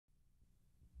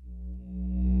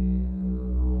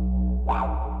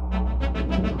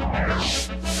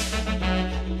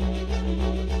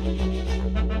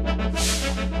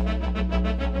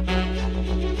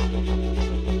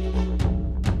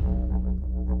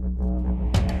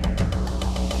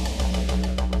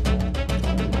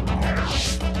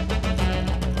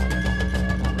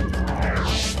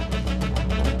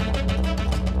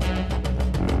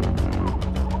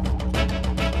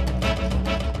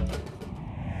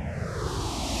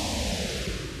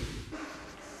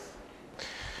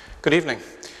Good evening.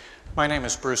 My name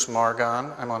is Bruce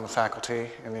Margon. I'm on the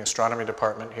faculty in the astronomy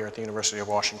department here at the University of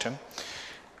Washington.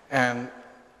 And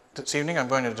this evening I'm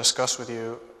going to discuss with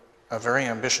you a very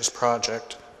ambitious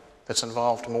project that's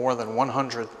involved more than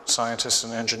 100 scientists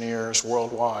and engineers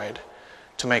worldwide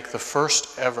to make the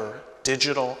first ever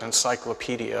digital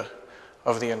encyclopedia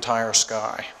of the entire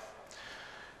sky.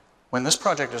 When this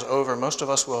project is over, most of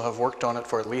us will have worked on it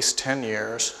for at least 10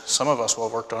 years. Some of us will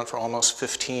have worked on it for almost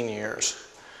 15 years.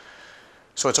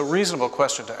 So it's a reasonable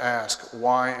question to ask,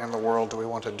 why in the world do we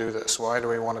want to do this? Why do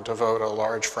we want to devote a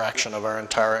large fraction of our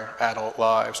entire adult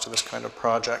lives to this kind of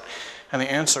project? And the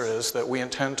answer is that we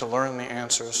intend to learn the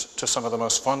answers to some of the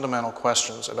most fundamental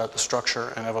questions about the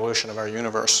structure and evolution of our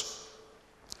universe.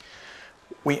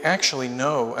 We actually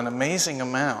know an amazing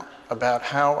amount about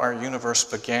how our universe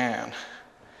began.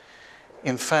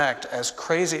 In fact, as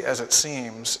crazy as it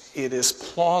seems, it is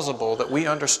plausible that we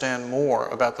understand more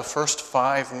about the first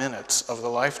 5 minutes of the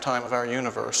lifetime of our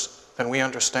universe than we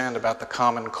understand about the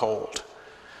common cold.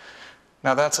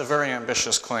 Now, that's a very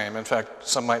ambitious claim. In fact,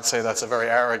 some might say that's a very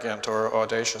arrogant or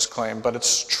audacious claim, but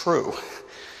it's true.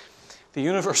 The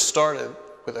universe started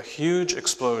with a huge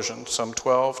explosion some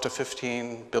 12 to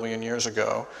 15 billion years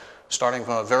ago, starting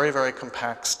from a very, very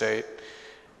compact state,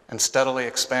 and steadily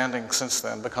expanding since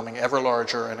then, becoming ever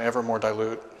larger and ever more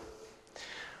dilute.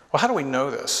 Well, how do we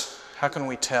know this? How can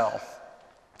we tell?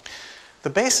 The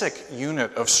basic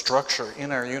unit of structure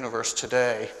in our universe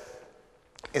today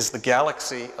is the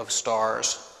galaxy of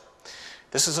stars.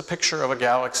 This is a picture of a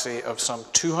galaxy of some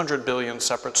 200 billion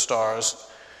separate stars.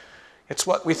 It's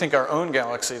what we think our own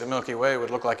galaxy, the Milky Way, would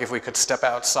look like if we could step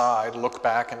outside, look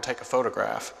back, and take a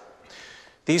photograph.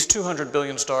 These 200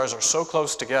 billion stars are so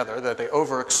close together that they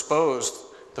overexpose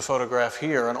the photograph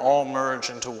here and all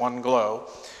merge into one glow.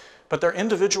 But they're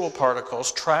individual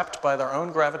particles trapped by their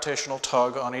own gravitational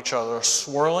tug on each other,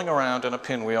 swirling around in a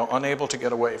pinwheel, unable to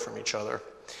get away from each other.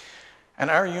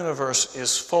 And our universe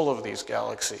is full of these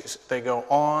galaxies. They go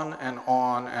on and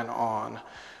on and on.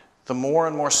 The more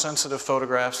and more sensitive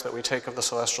photographs that we take of the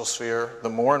celestial sphere, the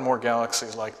more and more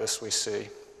galaxies like this we see.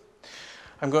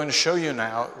 I'm going to show you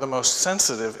now the most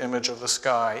sensitive image of the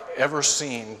sky ever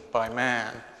seen by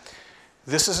man.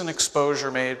 This is an exposure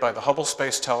made by the Hubble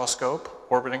Space Telescope,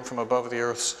 orbiting from above the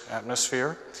Earth's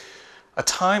atmosphere. A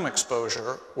time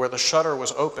exposure where the shutter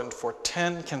was opened for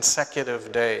 10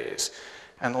 consecutive days,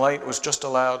 and light was just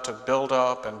allowed to build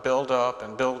up and build up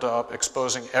and build up,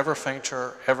 exposing ever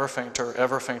fainter, ever fainter,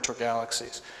 ever fainter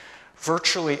galaxies.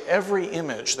 Virtually every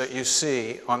image that you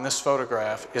see on this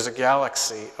photograph is a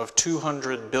galaxy of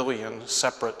 200 billion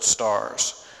separate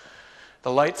stars.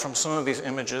 The light from some of these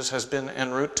images has been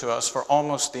en route to us for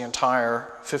almost the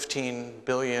entire 15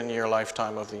 billion year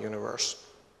lifetime of the universe.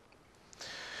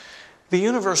 The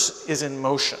universe is in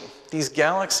motion. These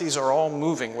galaxies are all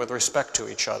moving with respect to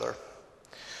each other.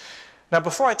 Now,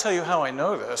 before I tell you how I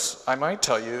know this, I might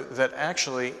tell you that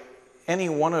actually any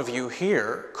one of you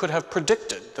here could have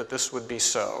predicted that this would be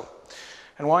so.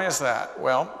 And why is that?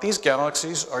 Well, these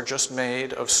galaxies are just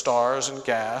made of stars and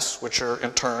gas, which are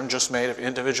in turn just made of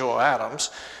individual atoms.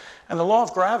 And the law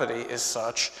of gravity is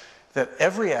such that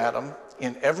every atom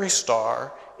in every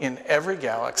star in every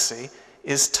galaxy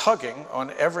is tugging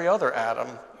on every other atom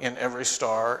in every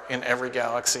star in every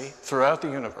galaxy throughout the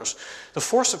universe. The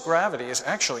force of gravity is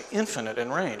actually infinite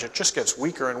in range. It just gets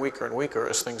weaker and weaker and weaker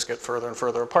as things get further and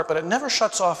further apart, but it never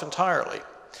shuts off entirely.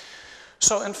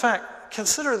 So in fact,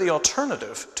 consider the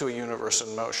alternative to a universe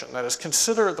in motion. That is,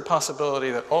 consider the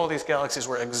possibility that all these galaxies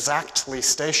were exactly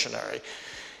stationary.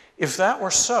 If that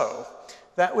were so,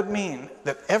 that would mean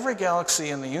that every galaxy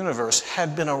in the universe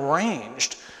had been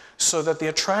arranged so that the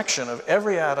attraction of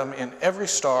every atom in every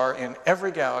star in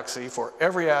every galaxy for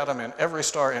every atom in every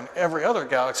star in every other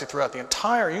galaxy throughout the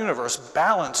entire universe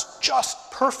balanced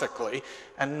just perfectly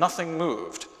and nothing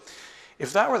moved.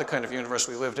 If that were the kind of universe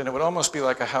we lived in, it would almost be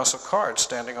like a house of cards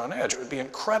standing on edge. It would be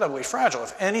incredibly fragile.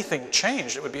 If anything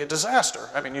changed, it would be a disaster.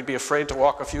 I mean, you'd be afraid to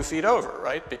walk a few feet over,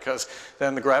 right? Because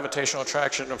then the gravitational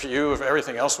attraction of you, of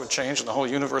everything else would change and the whole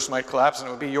universe might collapse and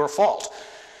it would be your fault.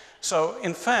 So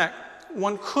in fact,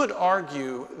 one could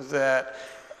argue that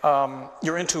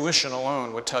your intuition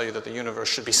alone would tell you that the universe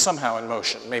should be somehow in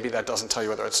motion. Maybe that doesn't tell you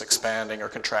whether it's expanding or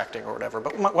contracting or whatever,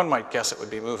 but one might guess it would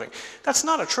be moving. That's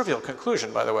not a trivial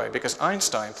conclusion, by the way, because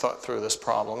Einstein thought through this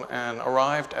problem and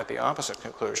arrived at the opposite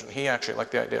conclusion. He actually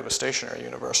liked the idea of a stationary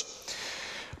universe.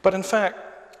 But in fact,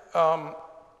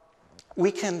 we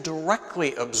can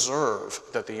directly observe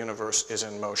that the universe is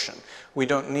in motion. We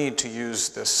don't need to use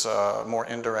this more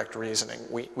indirect reasoning.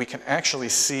 We can actually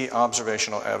see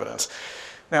observational evidence.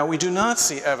 Now, we do not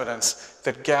see evidence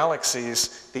that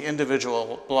galaxies, the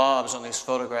individual blobs on these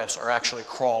photographs, are actually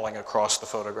crawling across the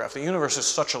photograph. The universe is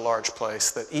such a large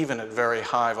place that even at very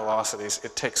high velocities,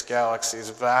 it takes galaxies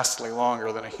vastly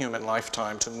longer than a human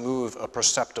lifetime to move a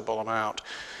perceptible amount.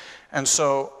 And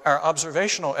so our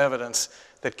observational evidence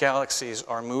that galaxies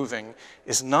are moving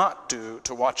is not due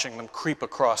to watching them creep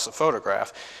across a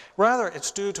photograph. Rather,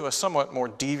 it's due to a somewhat more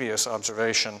devious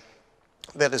observation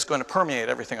that is going to permeate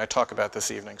everything I talk about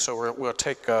this evening. So we'll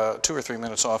take 2 or 3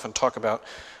 minutes off and talk about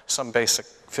some basic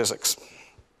physics.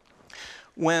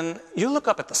 When you look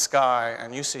up at the sky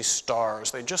and you see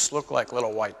stars, they just look like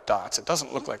little white dots. It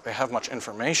doesn't look like they have much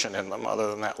information in them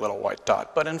other than that little white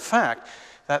dot. But in fact,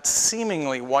 that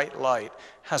seemingly white light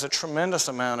has a tremendous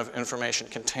amount of information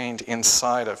contained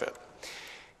inside of it.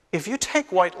 If you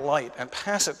take white light and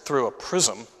pass it through a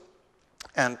prism,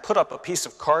 and put up a piece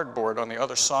of cardboard on the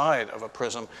other side of a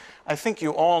prism, I think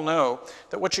you all know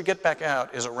that what you get back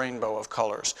out is a rainbow of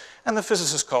colors. And the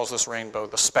physicist calls this rainbow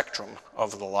the spectrum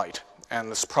of the light. And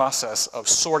this process of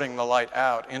sorting the light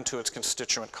out into its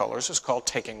constituent colors is called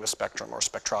taking the spectrum, or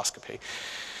spectroscopy.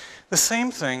 The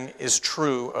same thing is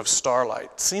true of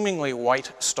starlight. Seemingly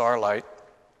white starlight,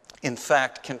 in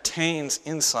fact, contains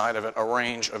inside of it a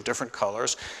range of different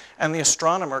colors, and the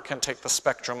astronomer can take the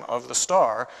spectrum of the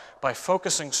star by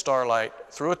focusing starlight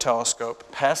through a telescope,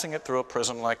 passing it through a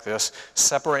prism like this,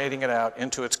 separating it out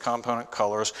into its component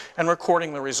colors, and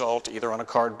recording the result either on a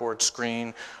cardboard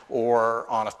screen or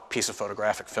on a piece of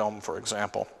photographic film, for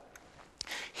example.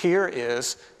 Here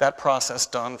is that process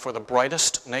done for the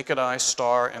brightest naked eye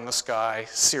star in the sky,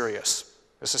 Sirius.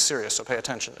 This is Sirius, so pay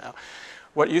attention now.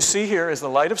 What you see here is the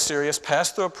light of Sirius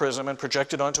passed through a prism and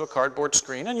projected onto a cardboard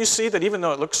screen. And you see that even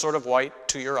though it looks sort of white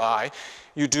to your eye,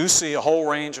 you do see a whole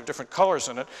range of different colors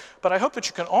in it. But I hope that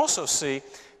you can also see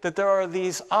that there are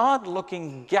these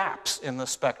odd-looking gaps in the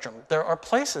spectrum. There are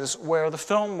places where the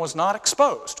film was not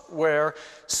exposed, where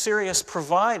Sirius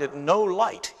provided no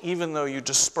light, even though you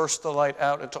dispersed the light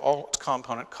out into all its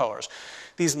component colors.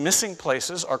 These missing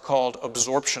places are called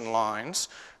absorption lines.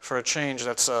 For a change,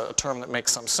 that's a term that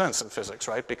makes some sense in physics,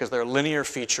 right? Because they're linear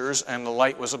features and the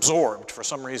light was absorbed. For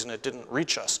some reason, it didn't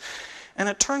reach us. And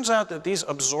it turns out that these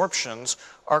absorptions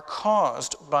are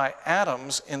caused by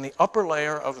atoms in the upper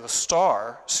layer of the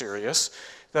star, Sirius,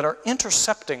 that are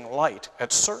intercepting light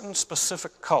at certain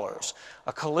specific colors.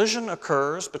 A collision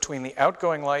occurs between the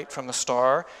outgoing light from the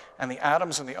star and the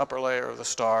atoms in the upper layer of the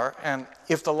star, and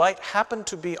if the light happened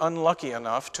to be unlucky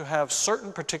enough to have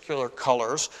certain particular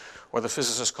colors, or the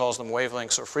physicist calls them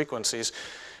wavelengths or frequencies,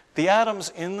 the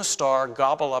atoms in the star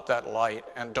gobble up that light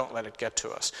and don't let it get to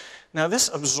us. Now, this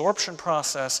absorption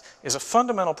process is a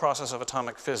fundamental process of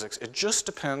atomic physics. It just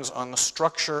depends on the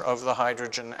structure of the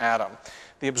hydrogen atom.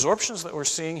 The absorptions that we're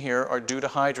seeing here are due to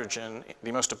hydrogen,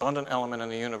 the most abundant element in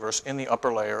the universe, in the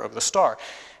upper layer of the star.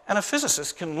 And a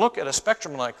physicist can look at a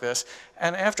spectrum like this,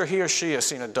 and after he or she has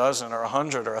seen a dozen or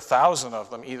 100 or 1,000 of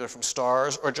them, either from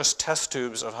stars or just test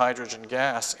tubes of hydrogen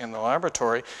gas in the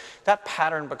laboratory, that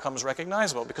pattern becomes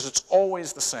recognizable because it's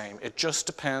always the same. It just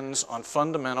depends on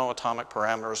fundamental atomic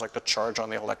parameters like the charge on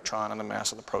the electron and the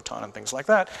mass of the proton and things like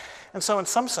that. And so in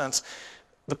some sense,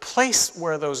 the place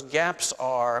where those gaps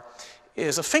are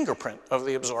is a fingerprint of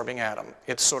the absorbing atom.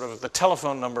 It's sort of the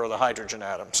telephone number of the hydrogen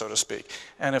atom, so to speak.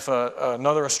 And if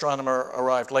another astronomer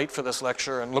arrived late for this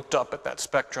lecture and looked up at that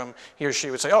spectrum, he or she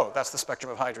would say, oh, that's the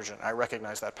spectrum of hydrogen. I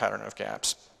recognize that pattern of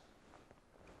gaps.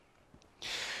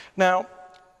 Now,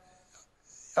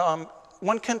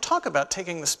 one can talk about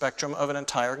taking the spectrum of an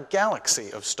entire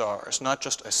galaxy of stars, not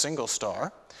just a single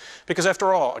star. Because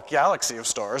after all, a galaxy of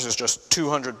stars is just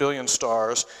 200 billion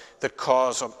stars that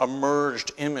cause a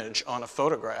merged image on a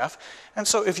photograph. And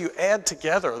so if you add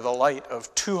together the light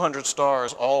of 200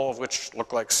 stars, all of which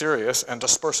look like Sirius, and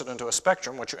disperse it into a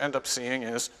spectrum, what you end up seeing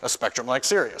is a spectrum like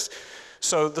Sirius.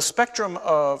 So the spectrum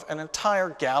of an entire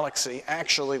galaxy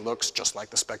actually looks just like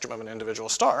the spectrum of an individual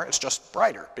star. It's just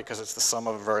brighter because it's the sum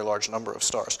of a very large number of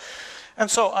stars. And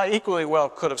so I equally well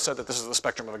could have said that this is the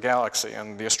spectrum of a galaxy,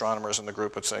 and the astronomers in the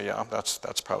group would say, yeah, that's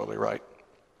probably right.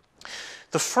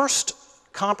 The first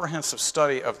comprehensive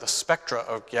study of the spectra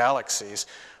of galaxies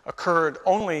occurred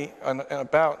only in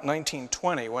about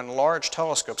 1920 when large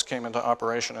telescopes came into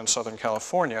operation in Southern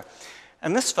California.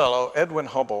 And this fellow, Edwin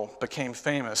Hubble, became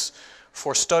famous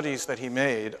for studies that he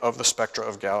made of the spectra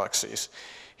of galaxies.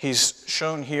 He's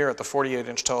shown here at the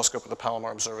 48-inch telescope of the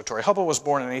Palomar Observatory. Hubble was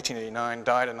born in 1889,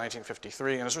 died in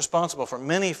 1953, and is responsible for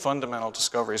many fundamental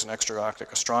discoveries in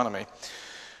extragalactic astronomy.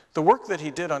 The work that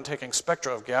he did on taking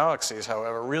spectra of galaxies,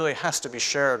 however, really has to be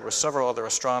shared with several other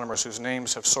astronomers whose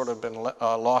names have sort of been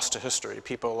lost to history,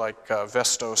 people like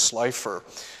Vesto Slipher,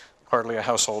 hardly a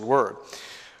household word.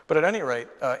 But at any rate,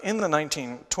 in the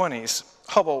 1920s,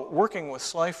 Hubble, working with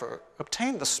Slipher,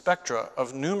 obtained the spectra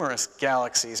of numerous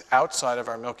galaxies outside of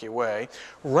our Milky Way,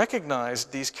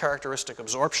 recognized these characteristic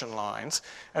absorption lines,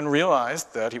 and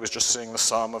realized that he was just seeing the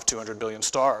sum of 200 billion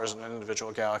stars in an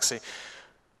individual galaxy,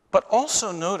 but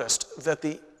also noticed that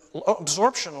the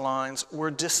absorption lines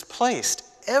were displaced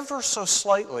ever so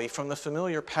slightly from the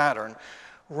familiar pattern,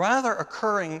 rather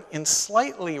occurring in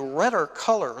slightly redder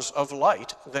colors of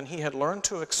light than he had learned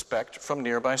to expect from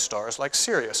nearby stars like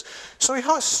Sirius. So he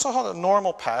saw the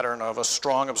normal pattern of a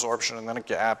strong absorption and then a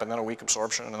gap and then a weak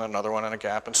absorption and then another one and a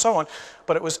gap and so on,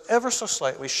 but it was ever so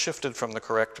slightly shifted from the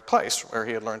correct place where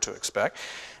he had learned to expect.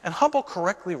 And Hubble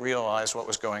correctly realized what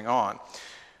was going on.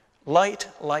 Light,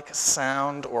 like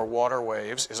sound or water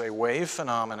waves, is a wave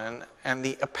phenomenon, and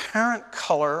the apparent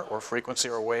color or frequency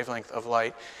or wavelength of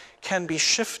light can be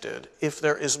shifted if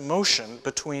there is motion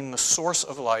between the source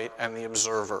of light and the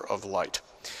observer of light.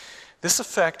 This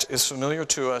effect is familiar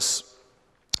to us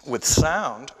with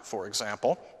sound, for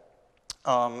example,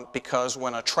 because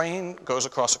when a train goes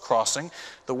across a crossing,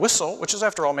 the whistle, which is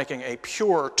after all making a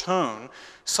pure tone,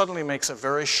 suddenly makes a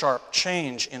very sharp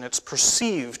change in its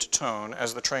perceived tone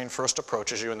as the train first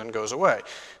approaches you and then goes away.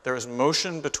 There is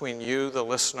motion between you, the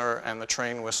listener, and the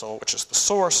train whistle, which is the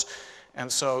source, and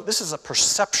so this is a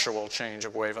perceptual change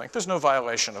of wavelength. There's no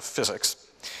violation of physics.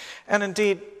 And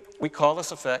indeed, we call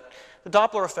this effect the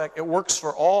Doppler effect. It works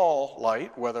for all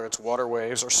light, whether it's water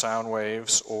waves or sound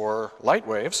waves or light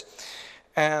waves.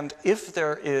 And if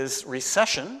there is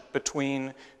recession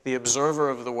between the observer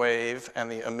of the wave and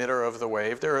the emitter of the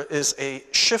wave, there is a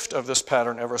shift of this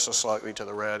pattern ever so slightly to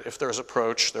the red. If there's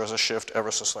approach, there's a shift ever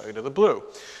so slightly to the blue.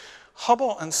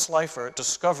 Hubble and Slipher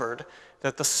discovered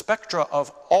that the spectra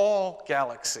of all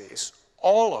galaxies,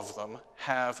 all of them,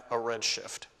 have a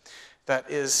redshift. That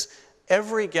is,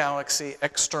 every galaxy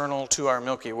external to our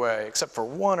Milky Way, except for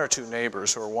one or two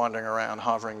neighbors who are wandering around,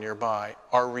 hovering nearby,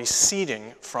 are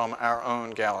receding from our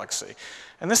own galaxy.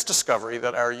 And this discovery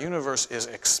that our universe is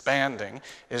expanding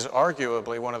is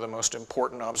arguably one of the most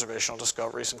important observational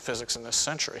discoveries in physics in this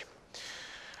century.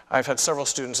 I've had several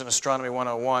students in Astronomy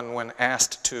 101, when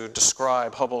asked to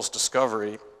describe Hubble's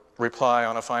discovery, reply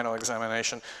on a final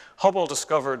examination, Hubble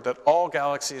discovered that all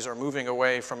galaxies are moving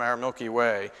away from our Milky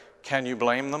Way. Can you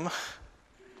blame them?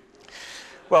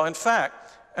 Well, in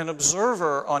fact, an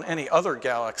observer on any other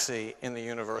galaxy in the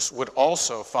universe would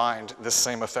also find this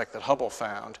same effect that Hubble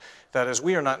found. That is,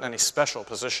 we are not in any special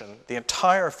position. The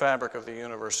entire fabric of the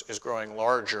universe is growing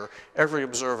larger. Every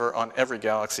observer on every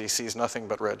galaxy sees nothing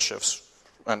but redshifts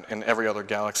in every other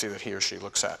galaxy that he or she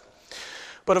looks at.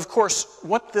 But of course,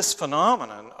 what this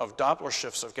phenomenon of Doppler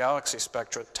shifts of galaxy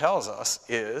spectra tells us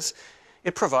is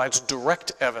it provides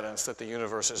direct evidence that the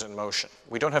universe is in motion.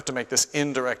 We don't have to make this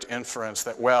indirect inference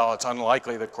that, well, it's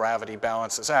unlikely that gravity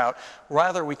balances out.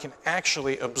 Rather, we can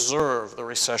actually observe the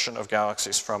recession of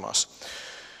galaxies from us.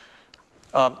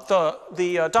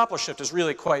 The Doppler shift is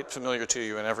really quite familiar to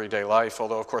you in everyday life,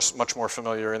 although, of course, much more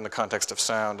familiar in the context of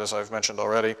sound, as I've mentioned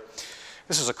already.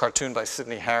 This is a cartoon by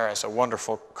Sidney Harris, a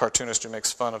wonderful cartoonist who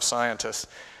makes fun of scientists.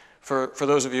 For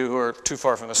those of you who are too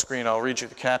far from the screen, I'll read you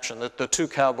the caption. The two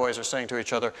cowboys are saying to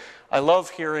each other, "I love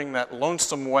hearing that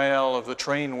lonesome wail of the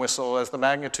train whistle as the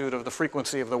magnitude of the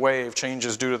frequency of the wave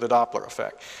changes due to the Doppler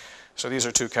effect." So these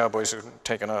are two cowboys who've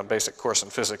taken a basic course in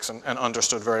physics and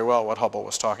understood very well what Hubble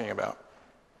was talking about.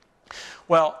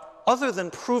 Well, other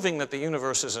than proving that the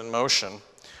universe is in motion,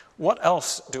 what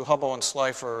else do Hubble and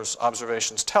Slipher's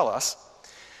observations tell us?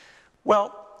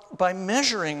 Well, by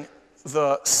measuring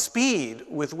the speed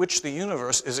with which the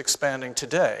universe is expanding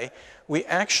today, we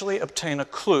actually obtain a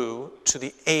clue to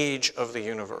the age of the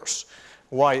universe.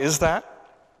 Why is that?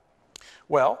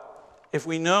 Well, if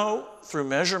we know through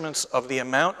measurements of the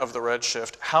amount of the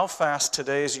redshift how fast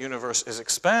today's universe is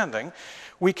expanding,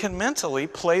 we can mentally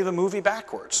play the movie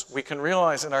backwards. We can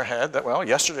realize in our head that, well,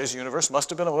 yesterday's universe must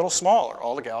have been a little smaller.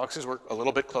 All the galaxies were a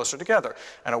little bit closer together.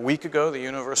 And a week ago, the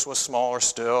universe was smaller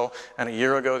still. And a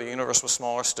year ago, the universe was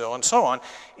smaller still, and so on.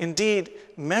 Indeed,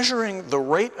 measuring the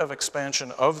rate of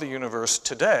expansion of the universe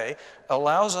today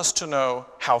allows us to know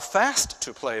how fast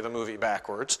to play the movie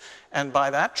backwards. And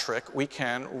by that trick, we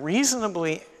can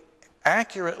reasonably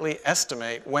accurately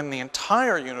estimate when the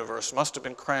entire universe must have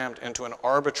been crammed into an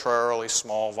arbitrarily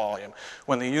small volume,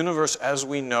 when the universe as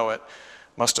we know it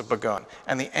must have begun.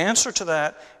 And the answer to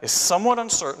that is somewhat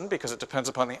uncertain because it depends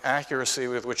upon the accuracy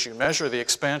with which you measure the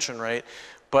expansion rate,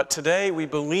 But today we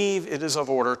believe it is of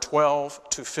order 12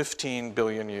 to 15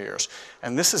 billion years.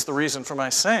 And this is the reason for my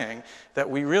saying that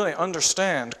we really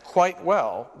understand quite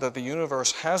well that the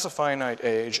universe has a finite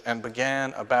age and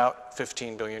began about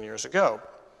 15 billion years ago.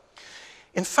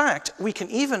 In fact, we can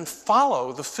even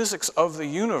follow the physics of the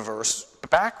universe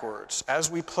backwards. As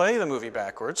we play the movie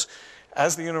backwards,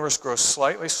 as the universe grows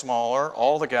slightly smaller,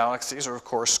 all the galaxies are, of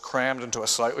course, crammed into a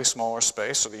slightly smaller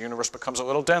space, so the universe becomes a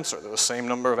little denser. There are the same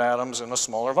number of atoms in a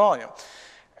smaller volume.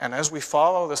 And as we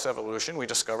follow this evolution, we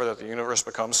discover that the universe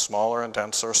becomes smaller and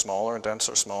denser, smaller and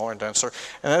denser, smaller and denser.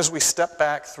 And as we step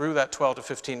back through that 12 to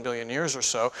 15 billion years or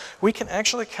so, we can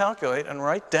actually calculate and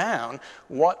write down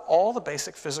what all the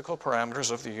basic physical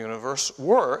parameters of the universe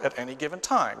were at any given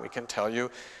time. We can tell you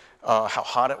how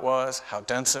hot it was, how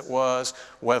dense it was,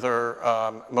 whether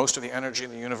most of the energy in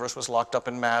the universe was locked up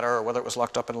in matter, or whether it was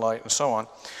locked up in light, and so on.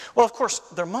 Well, of course,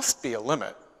 there must be a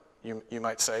limit, you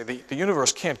might say. The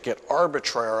universe can't get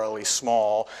arbitrarily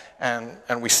small and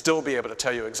we still be able to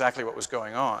tell you exactly what was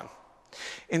going on.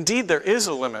 Indeed, there is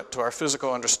a limit to our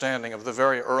physical understanding of the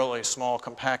very early, small,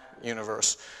 compact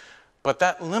universe. But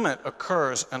that limit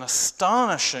occurs an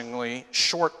astonishingly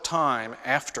short time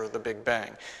after the Big Bang.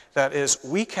 That is,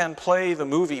 we can play the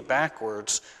movie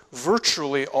backwards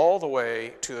virtually all the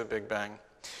way to the Big Bang.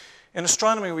 In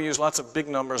astronomy, we use lots of big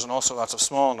numbers and also lots of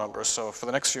small numbers. So for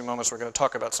the next few moments, we're going to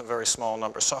talk about some very small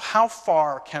numbers. So how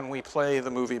far can we play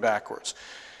the movie backwards?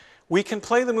 We can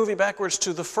play the movie backwards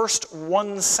to the first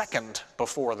 1 second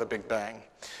before the Big Bang.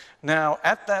 Now,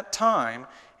 at that time,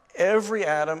 every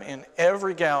atom in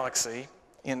every galaxy,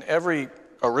 in every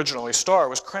originally star,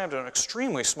 was crammed in an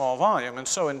extremely small volume. And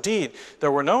so indeed,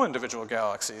 there were no individual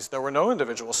galaxies, there were no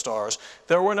individual stars,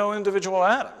 there were no individual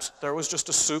atoms. There was just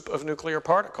a soup of nuclear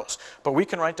particles. But we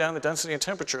can write down the density and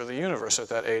temperature of the universe at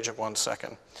that age of 1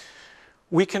 second.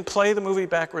 We can play the movie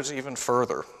backwards even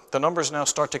further. The numbers now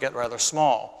start to get rather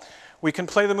small. We can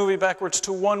play the movie backwards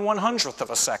to 1/100th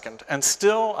of a second, and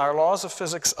still our laws of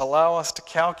physics allow us to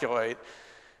calculate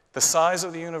the size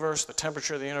of the universe, the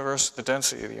temperature of the universe, the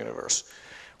density of the universe.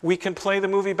 We can play the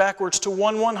movie backwards to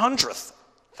 1/100th,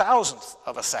 thousandth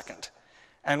of a second,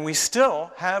 and we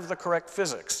still have the correct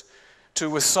physics to,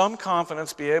 with some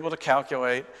confidence, be able to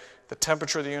calculate the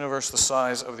temperature of the universe, the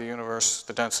size of the universe,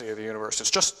 the density of the universe. It's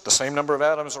just the same number of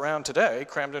atoms around today,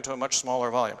 crammed into a much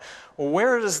smaller volume. Well,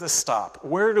 where does this stop?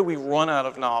 Where do we run out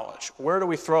of knowledge? Where do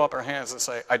we throw up our hands and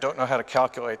say, I don't know how to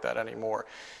calculate that anymore?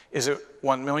 Is it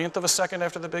 1/1,000,000th of a second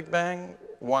after the Big Bang?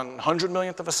 100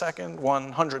 millionth of a second?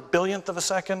 100 billionth of a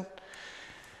second?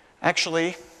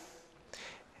 Actually,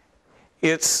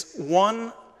 it's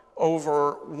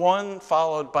 1/1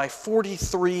 followed by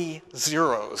 43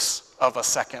 zeros of a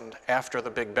second after the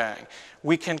Big Bang.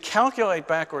 We can calculate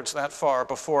backwards that far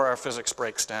before our physics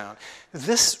breaks down.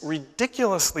 This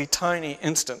ridiculously tiny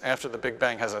instant after the Big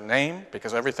Bang has a name,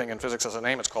 because everything in physics has a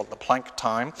name. It's called the Planck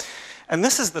time. And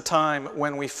this is the time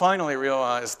when we finally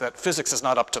realize that physics is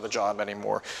not up to the job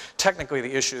anymore. Technically,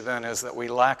 the issue then is that we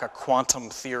lack a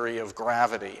quantum theory of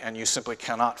gravity, and you simply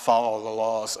cannot follow the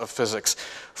laws of physics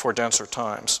for denser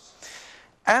times.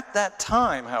 At that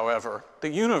time, however, the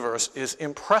universe is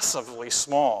impressively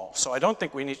small, so I don't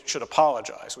think we should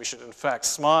apologize. We should, in fact,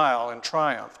 smile in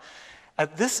triumph.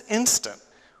 At this instant,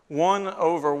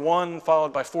 1/1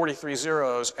 followed by 43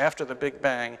 zeros after the Big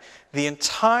Bang, the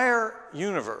entire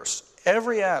universe,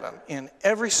 every atom in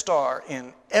every star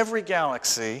in every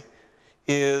galaxy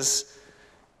is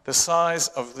the size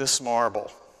of this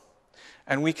marble.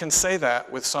 And we can say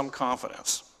that with some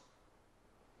confidence.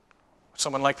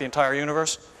 Someone like the entire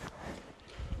universe?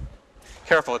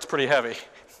 Careful, it's pretty heavy.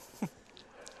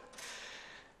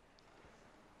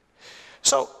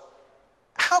 So,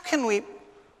 how can we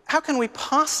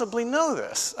possibly know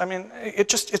this? I mean,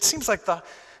 it seems like the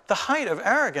height of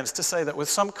arrogance to say that with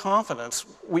some confidence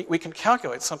we can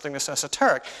calculate something this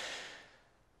esoteric.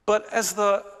 But as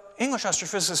the English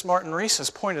astrophysicist Martin Rees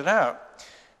has pointed out,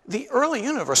 the early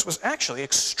universe was actually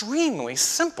extremely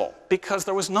simple because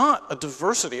there was not a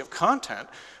diversity of content,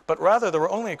 but rather there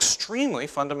were only extremely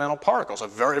fundamental particles, a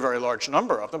very, very large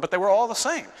number of them, but they were all the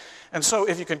same. And so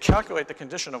if you can calculate the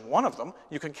condition of one of them,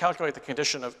 you can calculate the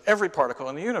condition of every particle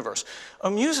in the universe.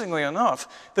 Amusingly enough,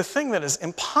 the thing that is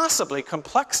impossibly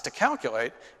complex to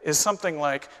calculate is something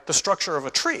like the structure of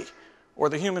a tree or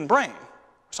the human brain,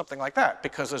 something like that,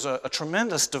 because there's a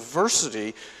tremendous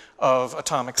diversity of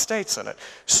atomic states in it.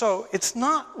 So it's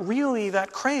not really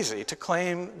that crazy to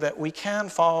claim that we can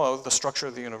follow the structure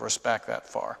of the universe back that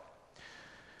far.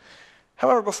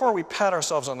 However, before we pat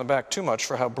ourselves on the back too much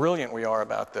for how brilliant we are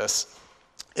about this,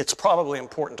 it's probably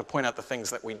important to point out the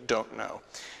things that we don't know.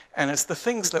 And it's the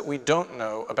things that we don't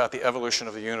know about the evolution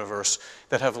of the universe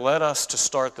that have led us to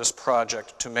start this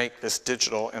project to make this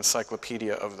digital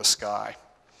encyclopedia of the sky.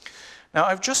 Now,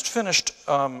 I've just finished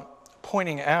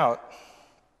pointing out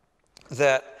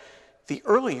that the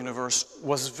early universe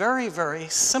was very, very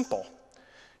simple.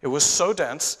 It was so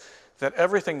dense that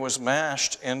everything was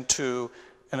mashed into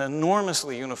an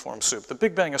enormously uniform soup. The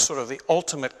Big Bang is sort of the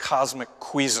ultimate cosmic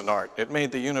Cuisinart. It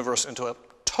made the universe into a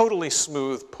totally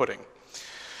smooth pudding.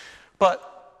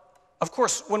 But, of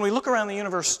course, when we look around the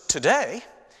universe today,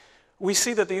 we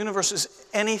see that the universe is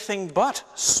anything but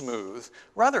smooth.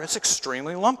 Rather, it's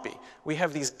extremely lumpy. We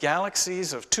have these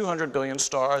galaxies of 200 billion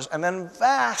stars, and then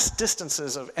vast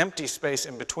distances of empty space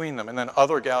in between them, and then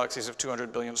other galaxies of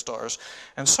 200 billion stars,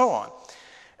 and so on.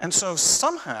 And so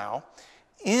somehow,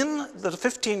 in the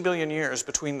 15 billion years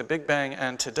between the Big Bang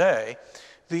and today,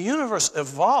 the universe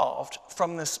evolved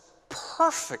from this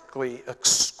perfectly,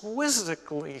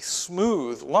 exquisitely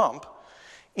smooth lump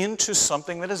into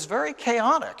something that is very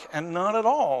chaotic and not at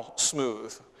all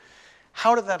smooth.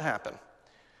 How did that happen?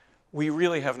 We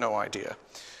really have no idea.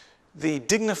 The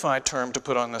dignified term to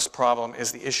put on this problem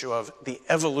is the issue of the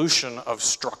evolution of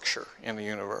structure in the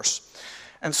universe.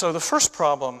 And so the first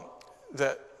problem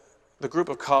that the group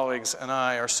of colleagues and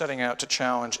I are setting out to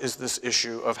challenge is this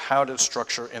issue of how did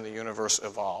structure in the universe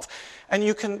evolve. And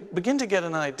you can begin to get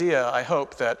an idea, I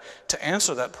hope, that to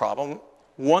answer that problem,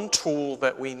 one tool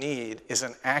that we need is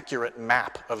an accurate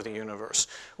map of the universe.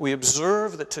 We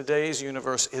observe that today's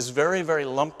universe is very, very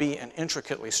lumpy and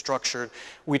intricately structured.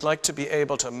 We'd like to be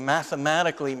able to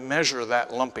mathematically measure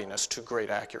that lumpiness to great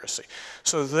accuracy.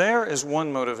 So there is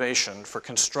one motivation for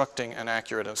constructing an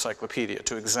accurate encyclopedia,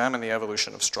 to examine the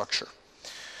evolution of structure.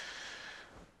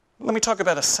 Let me talk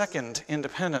about a second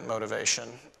independent motivation,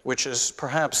 which is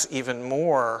perhaps even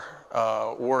more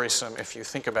worrisome if you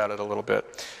think about it a little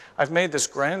bit. I've made this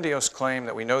grandiose claim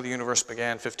that we know the universe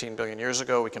began 15 billion years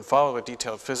ago. We can follow the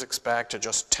detailed physics back to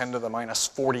just 10 to the minus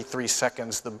 43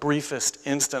 seconds, the briefest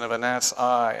instant of a gnat's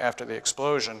eye after the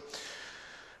explosion.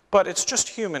 But it's just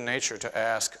human nature to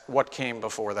ask what came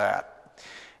before that.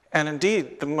 And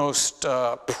indeed, the most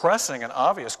pressing and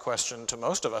obvious question to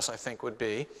most of us, I think, would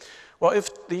be, well,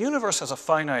 if the universe has a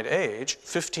finite age,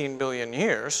 15 billion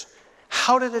years,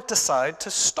 how did it decide to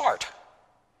start,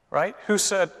 right? Who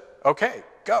said, okay,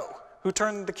 go? Who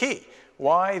turned the key?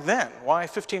 Why then? Why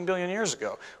 15 billion years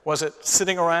ago? Was it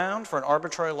sitting around for an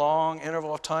arbitrary long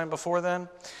interval of time before then?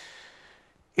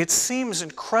 It seems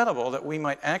incredible that we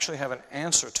might actually have an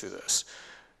answer to this.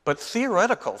 But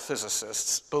theoretical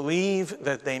physicists believe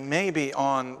that they may be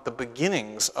on the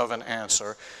beginnings of an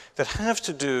answer that have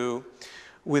to do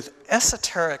with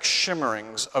esoteric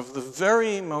shimmerings of the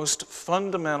very most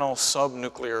fundamental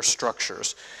subnuclear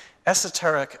structures.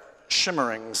 Esoteric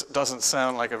shimmerings doesn't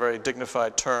sound like a very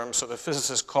dignified term, so the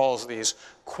physicist calls these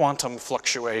quantum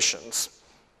fluctuations.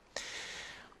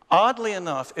 Oddly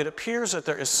enough, it appears that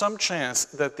there is some chance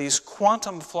that these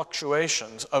quantum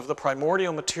fluctuations of the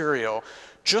primordial material,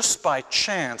 just by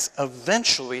chance,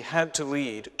 eventually had to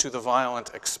lead to the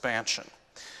violent expansion.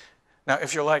 Now,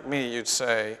 if you're like me, you'd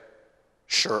say,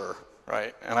 sure,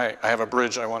 right? And I have a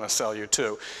bridge I want to sell you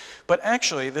too. But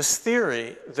actually, this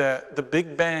theory that the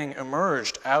Big Bang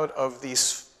emerged out of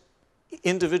these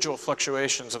individual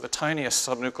fluctuations of the tiniest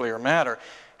subnuclear matter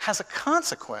has a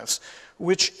consequence,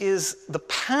 which is the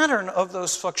pattern of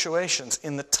those fluctuations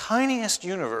in the tiniest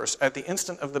universe at the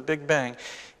instant of the Big Bang,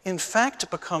 in fact,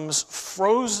 becomes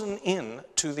frozen in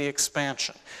to the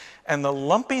expansion. And the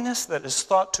lumpiness that is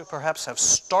thought to perhaps have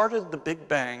started the Big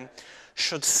Bang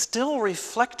should still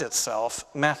reflect itself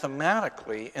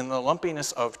mathematically in the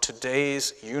lumpiness of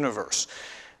today's universe.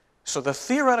 So the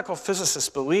theoretical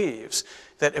physicist believes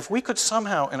that if we could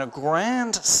somehow, in a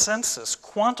grand census,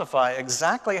 quantify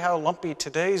exactly how lumpy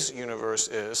today's universe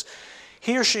is,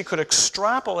 he or she could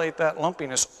extrapolate that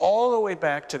lumpiness all the way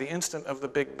back to the instant of the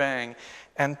Big Bang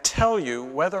and tell you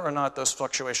whether or not those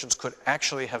fluctuations could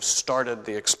actually have started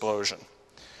the explosion.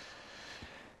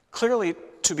 Clearly,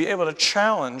 to be able to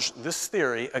challenge this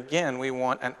theory, again, we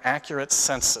want an accurate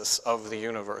census of the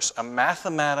universe, a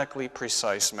mathematically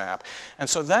precise map. And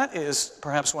so that is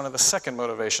perhaps one of the second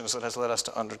motivations that has led us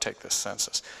to undertake this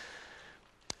census.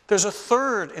 There's a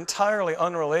third, entirely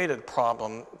unrelated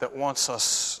problem that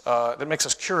that makes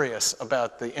us curious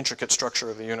about the intricate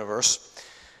structure of the universe.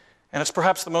 And it's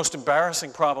perhaps the most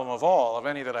embarrassing problem of all, of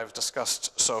any that I've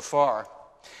discussed so far.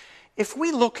 If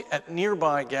we look at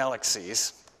nearby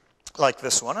galaxies, like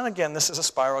this one, and again, this is a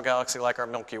spiral galaxy like our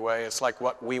Milky Way. It's like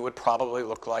what we would probably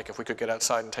look like if we could get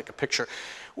outside and take a picture.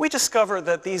 We discover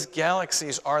that these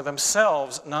galaxies are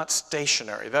themselves not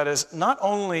stationary. That is, not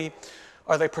only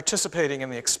are they participating in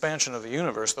the expansion of the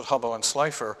universe that Hubble and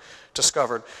Slipher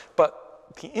discovered,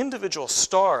 but the individual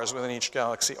stars within each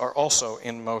galaxy are also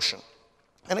in motion.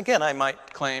 And again, I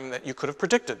might claim that you could have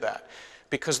predicted that,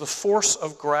 because the force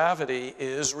of gravity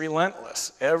is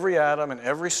relentless. Every atom and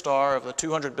every star of the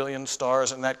 200 billion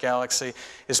stars in that galaxy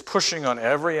is pushing on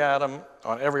every atom,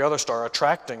 on every other star,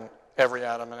 attracting every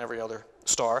atom and every other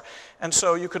star. And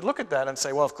so you could look at that and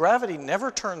say, well, if gravity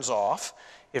never turns off,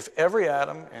 if every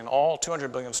atom in all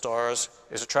 200 billion stars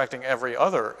is attracting every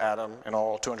other atom in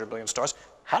all 200 billion stars,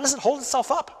 how does it hold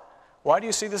itself up? Why do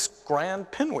you see this grand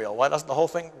pinwheel? Why doesn't the whole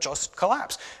thing just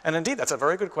collapse? And indeed, that's a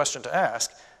very good question to ask.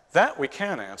 That we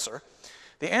can answer.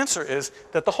 The answer is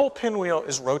that the whole pinwheel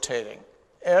is rotating,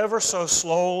 ever so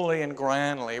slowly and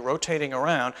grandly rotating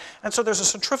around. And so there's a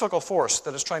centrifugal force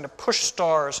that is trying to push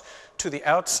stars to the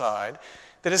outside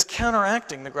that is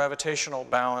counteracting the gravitational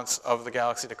balance of the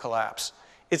galaxy to collapse.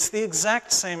 It's the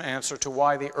exact same answer to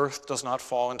why the Earth does not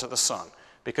fall into the sun.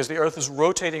 Because the Earth is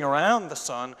rotating around the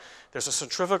sun, there's a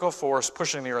centrifugal force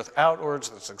pushing the Earth outwards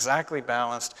that's exactly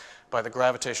balanced by the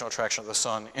gravitational attraction of the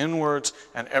sun inwards,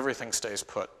 and everything stays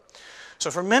put.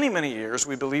 So for many, many years,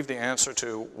 we believed the answer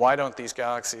to why don't these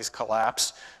galaxies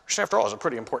collapse, which after all is a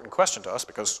pretty important question to us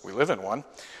because we live in one,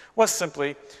 was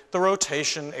simply the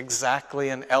rotation exactly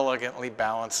and elegantly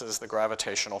balances the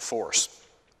gravitational force.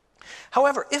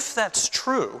 However, if that's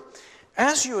true,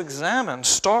 as you examine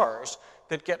stars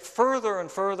that get further and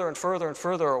further and further and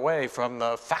further away from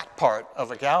the fat part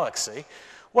of a galaxy,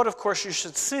 what of course you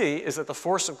should see is that the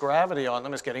force of gravity on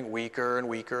them is getting weaker and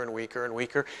weaker and weaker and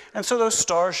weaker, and so those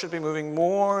stars should be moving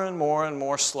more and more and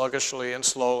more sluggishly and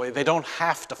slowly. They don't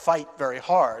have to fight very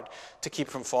hard to keep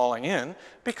from falling in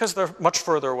because they're much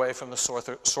further away from the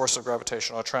source of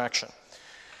gravitational attraction.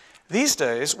 These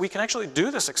days, we can actually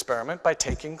do this experiment by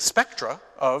taking spectra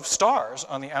of stars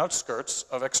on the outskirts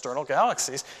of external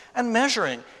galaxies and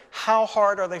measuring how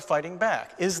hard are they fighting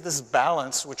back. Is this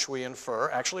balance which we infer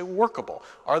actually workable?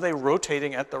 Are they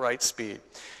rotating at the right speed?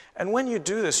 And when you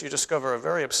do this, you discover a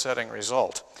very upsetting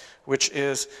result, which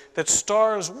is that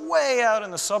stars way out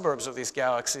in the suburbs of these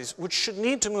galaxies, which should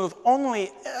need to move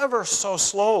only ever so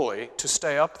slowly to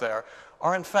stay up there,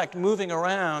 are in fact moving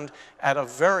around at a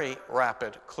very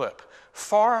rapid clip,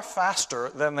 far faster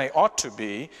than they ought to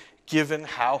be given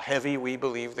how heavy we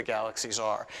believe the galaxies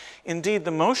are. Indeed, the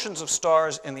motions of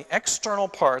stars in the external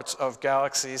parts of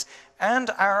galaxies and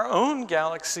our own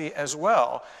galaxy as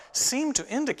well seem to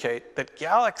indicate that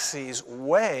galaxies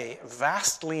weigh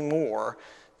vastly more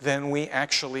than we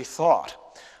actually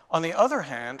thought. On the other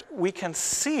hand, we can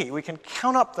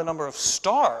count up the number of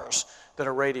stars that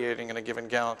are radiating in a given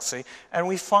galaxy, and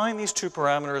we find these two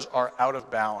parameters are out of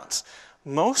balance.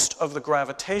 Most of the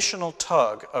gravitational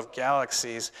tug of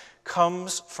galaxies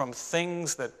comes from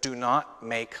things that do not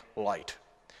make light.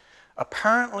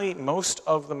 Apparently, most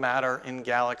of the matter in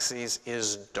galaxies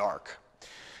is dark.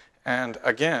 And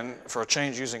again, for a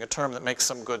change using a term that makes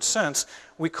some good sense,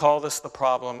 we call this the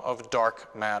problem of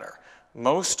dark matter.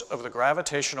 Most of the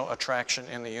gravitational attraction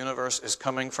in the universe is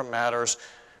coming from matter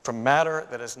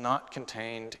that is not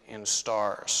contained in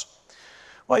stars.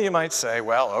 Well, you might say,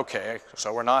 well, okay,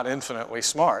 so we're not infinitely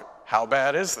smart. How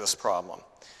bad is this problem?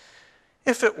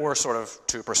 If it were sort of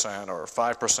 2% or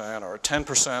 5% or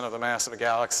 10% of the mass of a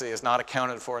galaxy is not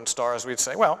accounted for in stars, we'd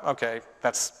say, well, okay,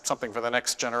 that's something for the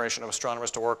next generation of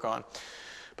astronomers to work on.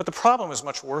 But the problem is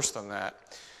much worse than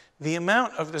that. The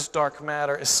amount of this dark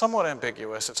matter is somewhat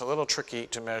ambiguous. It's a little tricky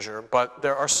to measure, but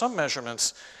there are some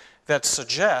measurements that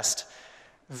suggest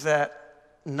that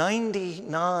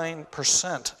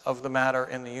 99% of the matter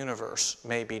in the universe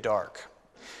may be dark.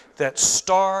 That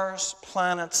stars,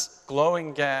 planets,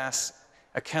 glowing gas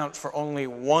account for only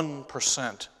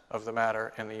 1% of the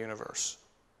matter in the universe.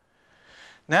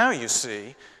 Now you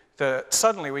see that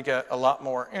suddenly we get a lot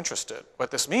more interested. What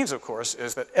this means, of course,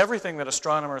 is that everything that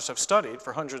astronomers have studied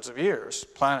for hundreds of years,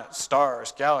 planets,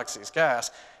 stars, galaxies,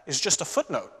 gas, is just a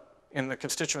footnote in the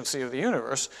constituency of the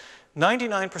universe.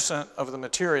 99% of the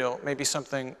material may be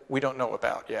something we don't know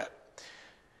about yet.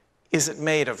 Is it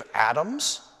made of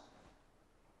atoms?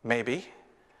 Maybe,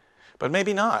 but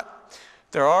maybe not.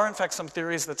 There are, in fact, some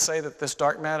theories that say that this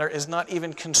dark matter is not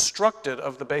even constructed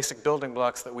of the basic building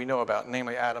blocks that we know about,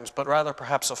 namely atoms, but rather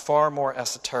perhaps of far more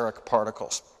esoteric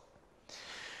particles.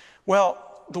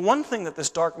 Well, the one thing that this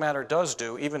dark matter does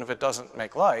do, even if it doesn't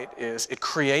make light, is it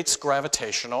creates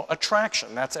gravitational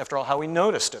attraction. That's, after all, how we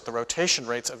noticed it. The rotation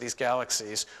rates of these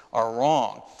galaxies are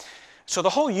wrong. So the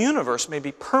whole universe may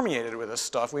be permeated with this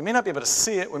stuff. We may not be able to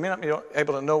see it, we may not be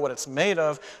able to know what it's made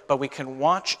of, but we can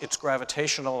watch its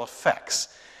gravitational effects.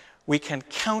 We can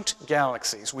count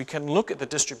galaxies. We can look at the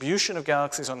distribution of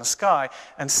galaxies on the sky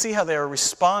and see how they are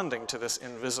responding to this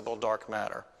invisible dark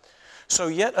matter. So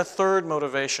yet a third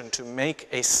motivation to make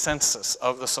a census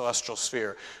of the celestial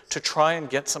sphere, to try and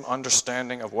get some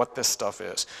understanding of what this stuff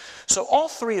is. So all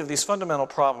three of these fundamental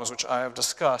problems which I have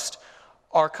discussed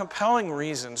are compelling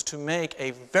reasons to make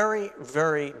a very,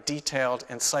 very detailed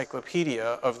encyclopedia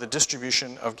of the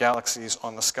distribution of galaxies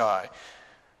on the sky.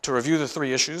 To review the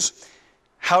three issues: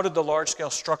 how did the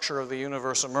large-scale structure of the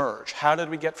universe emerge? How did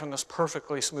we get from this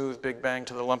perfectly smooth Big Bang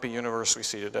to the lumpy universe we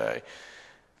see today?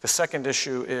 The second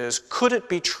issue is, could it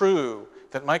be true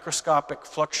that microscopic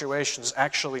fluctuations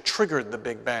actually triggered the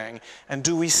Big Bang? And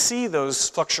do we see those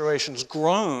fluctuations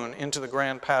grown into the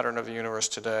grand pattern of the universe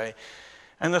today?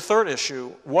 And the third issue,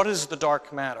 what is the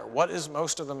dark matter? What is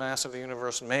most of the mass of the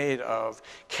universe made of?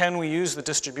 Can we use the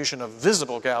distribution of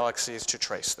visible galaxies to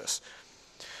trace this?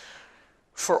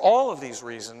 For all of these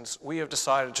reasons, we have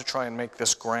decided to try and make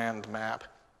this grand map.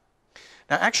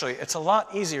 Now, actually, it's a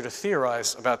lot easier to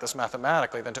theorize about this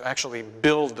mathematically than to actually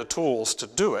build the tools to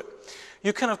do it.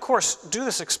 You can, of course, do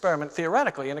this experiment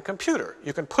theoretically in a computer.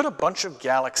 You can put a bunch of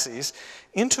galaxies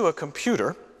into a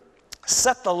computer,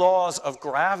 set the laws of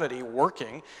gravity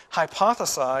working,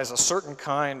 hypothesize a certain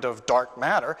kind of dark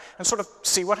matter, and sort of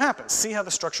see what happens, see how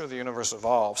the structure of the universe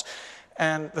evolves.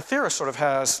 And the theorist sort of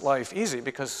has life easy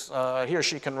because he or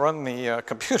she can run the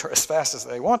computer as fast as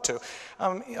they want to.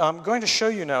 I'm going to show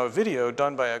you now a video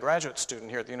done by a graduate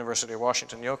student here at the University of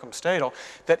Washington, Joachim Stadel,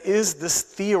 that is this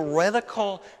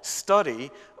theoretical study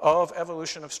of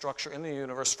evolution of structure in the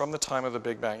universe from the time of the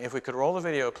Big Bang. If we could roll the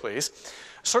video, please.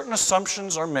 Certain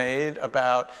assumptions are made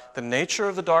about the nature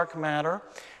of the dark matter,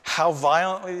 how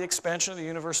violently the expansion of the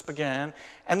universe began,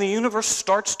 and the universe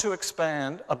starts to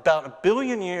expand. About 1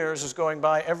 billion years is going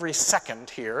by every second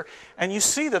here, and you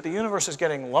see that the universe is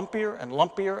getting lumpier and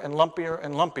lumpier and lumpier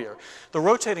and lumpier. The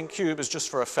rotating cube is just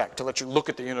for effect, to let you look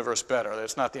at the universe better.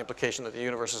 It's not the implication that the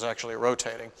universe is actually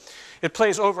rotating. It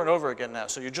plays over and over again now,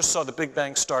 so you just saw the Big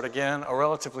Bang start again, a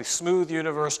relatively smooth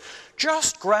universe,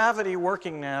 just gravity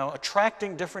working now,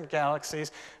 attracting different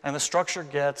galaxies, and the structure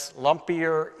gets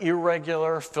lumpier,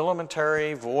 irregular,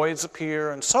 filamentary, voids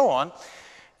appear, and so on.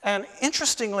 And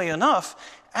interestingly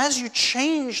enough, as you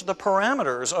change the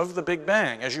parameters of the Big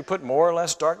Bang, as you put more or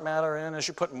less dark matter in, as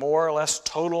you put more or less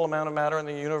total amount of matter in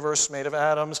the universe made of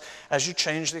atoms, as you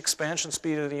change the expansion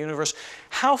speed of the universe,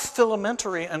 how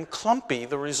filamentary and clumpy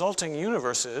the resulting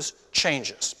universe is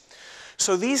changes.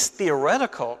 So these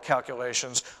theoretical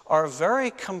calculations are a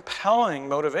very compelling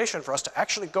motivation for us to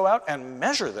actually go out and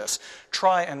measure this,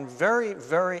 try and very,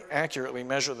 very accurately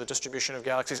measure the distribution of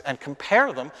galaxies and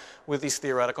compare them with these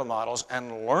theoretical models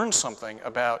and learn something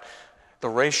about the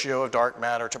ratio of dark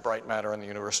matter to bright matter in the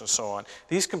universe and so on.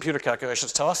 These computer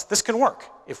calculations tell us this can work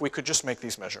if we could just make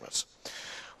these measurements.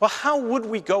 Well, how would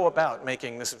we go about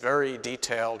making this very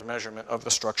detailed measurement of the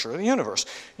structure of the universe?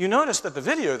 You notice that the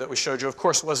video that we showed you, of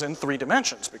course, was in 3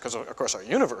 dimensions, because, of course, our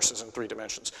universe is in 3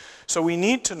 dimensions. So we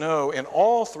need to know in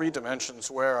all 3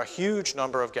 dimensions where a huge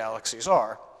number of galaxies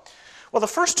are. Well, the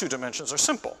first 2 dimensions are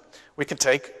simple. We can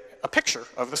take a picture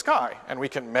of the sky, and we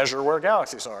can measure where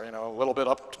galaxies are, you know, a little bit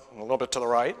up, a little bit to the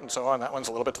right, and so on. That one's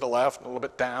a little bit to the left, a little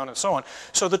bit down, and so on.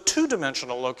 So the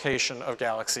 2-dimensional location of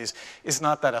galaxies is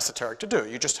not that esoteric to do.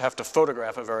 You just have to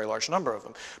photograph a very large number of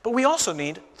them. But we also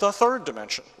need the 3rd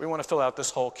dimension. We want to fill out this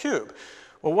whole cube.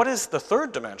 Well, what is the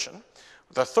 3rd dimension?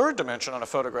 The 3rd dimension on a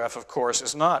photograph, of course,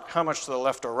 is not how much to the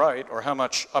left or right, or how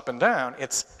much up and down.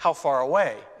 It's how far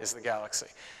away is the galaxy.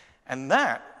 And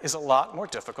that is a lot more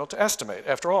difficult to estimate.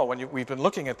 After all, when we've been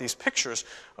looking at these pictures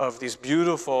of these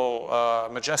beautiful,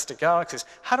 majestic galaxies,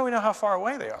 how do we know how far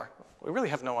away they are? We really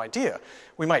have no idea.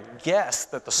 We might guess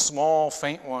that the small,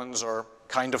 faint ones are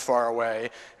kind of far away,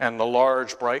 and the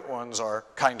large, bright ones are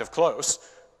kind of close,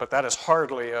 but that is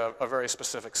hardly a very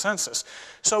specific census.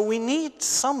 So we need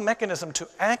some mechanism to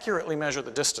accurately measure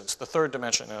the distance, the 3rd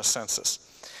dimension in a census.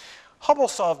 Hubble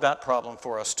solved that problem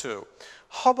for us, too.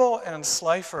 Hubble and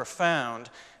Slipher found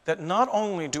that not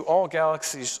only do all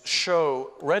galaxies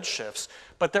show redshifts,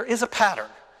 but there is a pattern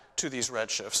to these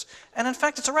redshifts. And in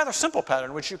fact, it's a rather simple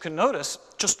pattern, which you can notice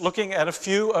just looking at a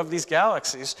few of these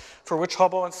galaxies for which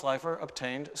Hubble and Slipher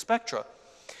obtained spectra.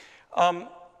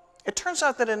 It turns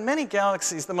out that in many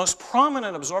galaxies, the most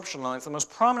prominent absorption lines, the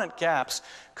most prominent gaps,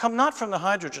 come not from the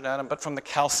hydrogen atom, but from the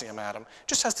calcium atom. It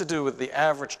just has to do with the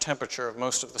average temperature of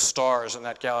most of the stars in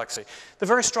that galaxy. The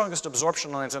very strongest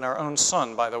absorption lines in our own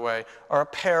sun, by the way, are a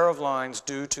pair of lines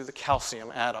due to the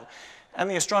calcium atom. And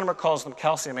the astronomer calls them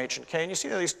calcium H and K. And you see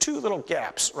these 2 little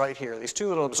gaps right here, these 2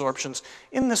 little absorptions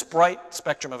in this bright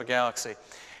spectrum of a galaxy.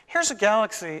 here's a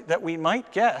galaxy that we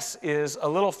might guess is a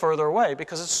little further away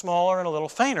because it's smaller and a little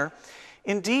fainter.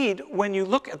 Indeed, when you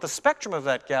look at the spectrum of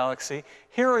that galaxy,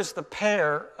 here is the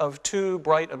pair of two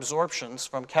bright absorptions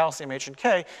from calcium, H and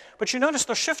K, but you notice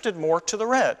they're shifted more to the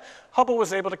red. Hubble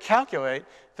was able to calculate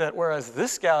that whereas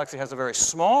this galaxy has a very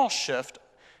small shift,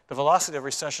 the velocity of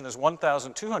recession is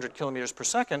 1,200 kilometers per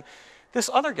second, this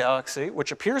other galaxy,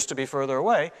 which appears to be further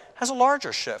away, has a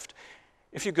larger shift.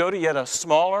 If you go to yet a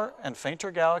smaller and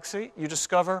fainter galaxy, you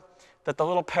discover that the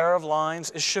little pair of lines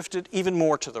is shifted even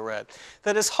more to the red.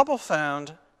 That is, Hubble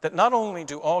found that not only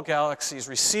do all galaxies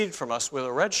recede from us with a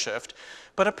redshift,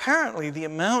 but apparently the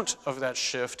amount of that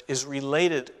shift is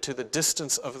related to the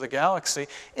distance of the galaxy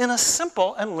in a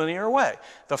simple and linear way.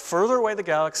 The further away the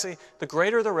galaxy, the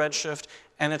greater the redshift,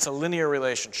 and it's a linear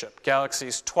relationship.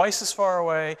 Galaxies twice as far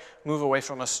away move away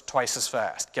from us twice as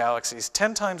fast. Galaxies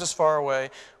 10 times as far away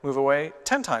move away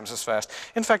 10 times as fast.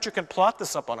 In fact, you can plot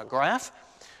this up on a graph,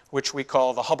 which we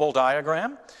call the Hubble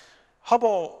diagram.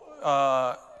 Hubble,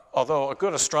 although a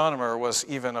good astronomer, was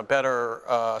even a better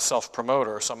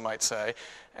self-promoter, some might say,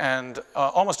 and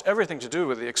almost everything to do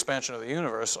with the expansion of the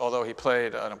universe, although he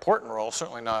played an important role,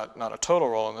 certainly not a total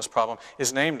role in this problem,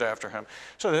 is named after him.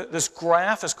 So this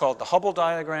graph is called the Hubble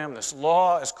diagram, this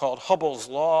law is called Hubble's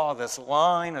law, this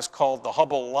line is called the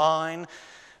Hubble line,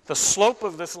 the slope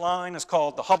of this line is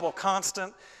called the Hubble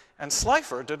constant, and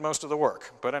Slipher did most of the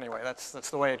work. But anyway, that's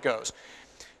the way it goes.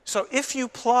 So if you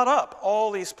plot up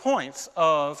all these points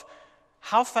of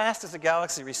how fast is a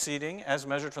galaxy receding as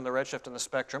measured from the redshift in the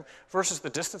spectrum versus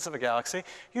the distance of a galaxy,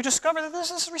 you discover that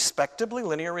this is a respectably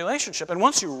linear relationship. And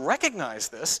once you recognize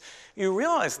this, you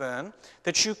realize then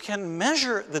that you can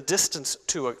measure the distance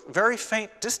to a very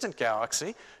faint distant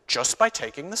galaxy just by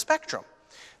taking the spectrum.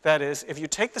 That is, if you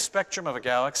take the spectrum of a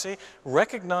galaxy,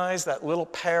 recognize that little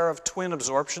pair of twin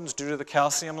absorptions due to the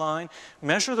calcium line,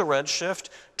 measure the redshift,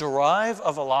 derive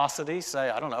a velocity, say,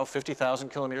 I don't know, 50,000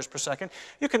 kilometers per second,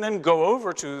 you can then go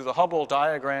over to the Hubble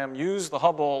diagram, use the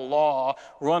Hubble law,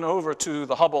 run over to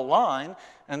the Hubble line,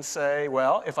 and say,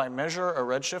 well, if I measure a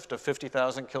redshift of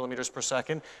 50,000 kilometers per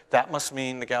second, that must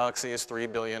mean the galaxy is 3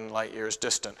 billion light years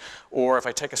distant. Or if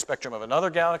I take a spectrum of another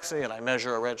galaxy and I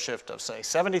measure a redshift of, say,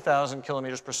 70,000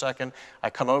 kilometers per second, I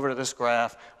come over to this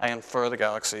graph, I infer the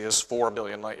galaxy is 4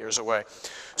 billion light years away.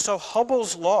 So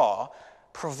Hubble's law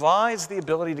provides the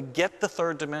ability to get the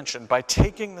third dimension by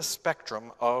taking the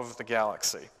spectrum of the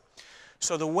galaxy.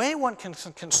 So the way one can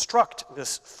construct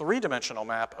this three-dimensional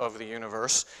map of the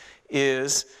universe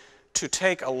is to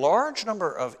take a large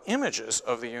number of images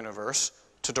of the universe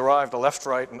to derive the left,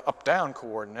 right, and up-down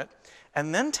coordinate,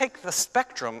 and then take the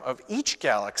spectrum of each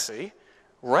galaxy,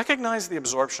 recognize the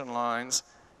absorption lines,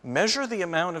 measure the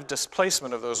amount of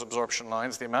displacement of those absorption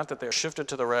lines, the amount that they're shifted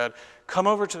to the red, come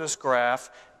over to this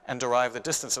graph, and derive the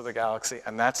distance of the galaxy,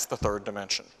 and that's the third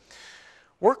dimension.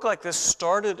 Work like this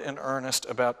started in earnest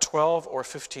about 12 or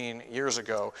 15 years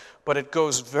ago, but it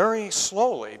goes very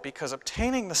slowly because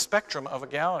obtaining the spectrum of a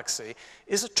galaxy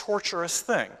is a torturous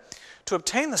thing. To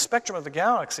obtain the spectrum of the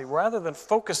galaxy, rather than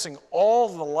focusing all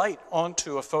the light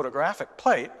onto a photographic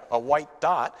plate, a white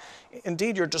dot,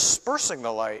 indeed you're dispersing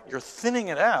the light, you're thinning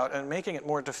it out and making it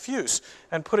more diffuse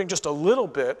and putting just a little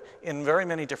bit in very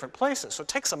many different places. So it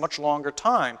takes a much longer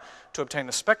time to obtain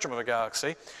the spectrum of a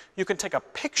galaxy. You can take a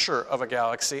picture of a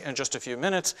galaxy in just a few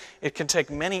minutes. It can take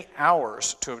many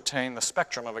hours to obtain the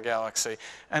spectrum of a galaxy.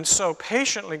 And so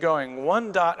patiently going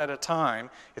one dot at a time,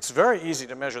 it's very easy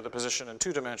to measure the position in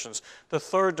 2 dimensions. The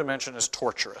third dimension is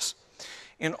torturous.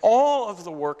 In all of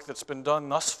the work that's been done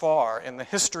thus far in the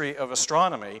history of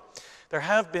astronomy, there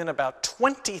have been about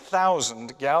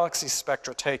 20,000 galaxy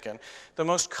spectra taken. The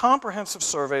most comprehensive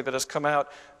survey that has come out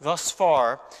thus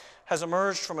far has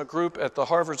emerged from a group at the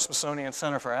Harvard-Smithsonian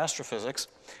Center for Astrophysics.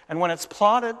 And when it's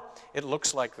plotted, it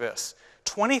looks like this.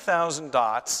 20,000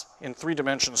 dots in 3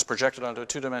 dimensions projected onto a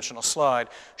 2-dimensional slide,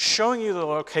 showing you the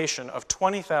location of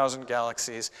 20,000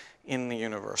 galaxies in the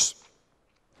universe.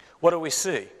 What do we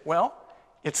see? Well,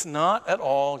 it's not at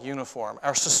all uniform.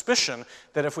 Our suspicion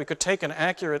that if we could take an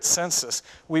accurate census,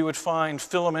 we would find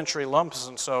filamentary lumps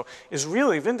and so is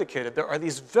really vindicated. There are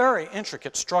these very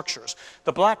intricate structures.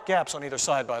 The black gaps on either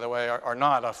side, by the way, are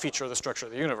not a feature of the structure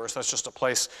of the universe. That's just a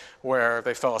place where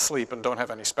they fell asleep and don't have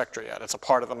any spectra yet. It's a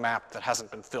part of the map that hasn't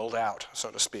been filled out,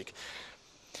 so to speak.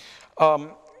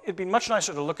 It'd be much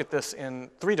nicer to look at this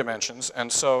in 3 dimensions,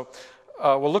 and so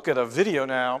we'll look at a video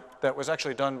now that was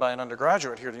actually done by an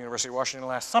undergraduate here at the University of Washington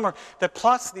last summer that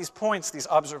plots these points, these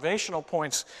observational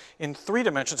points, in 3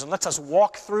 dimensions and lets us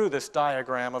walk through this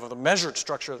diagram of the measured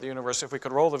structure of the universe. If we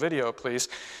could roll the video, please.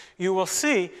 You will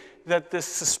see that this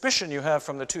suspicion you have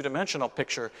from the 2-dimensional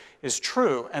picture is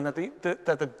true, and that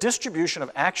the distribution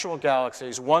of actual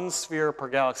galaxies, 1 sphere per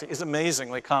galaxy, is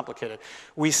amazingly complicated.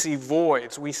 We see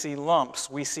voids, we see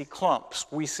lumps, we see clumps,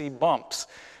 we see bumps,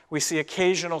 we see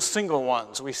occasional single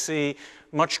ones, we see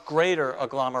much greater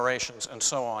agglomerations, and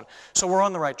so on. So we're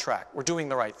on the right track. We're doing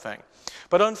the right thing.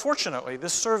 But unfortunately,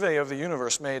 this survey of the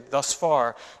universe made thus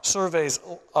far surveys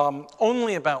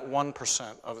only about 1%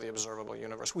 of the observable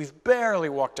universe. We've barely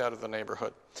walked out of the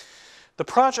neighborhood. The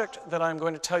project that I'm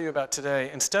going to tell you about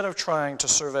today, instead of trying to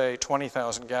survey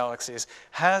 20,000 galaxies,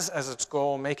 has as its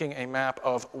goal making a map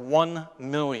of 1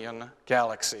 million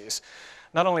galaxies.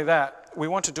 Not only that, we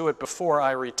want to do it before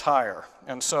I retire.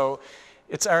 And so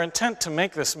it's our intent to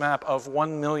make this map of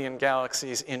 1 million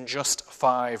galaxies in just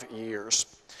 5 years.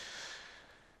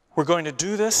 We're going to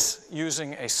do this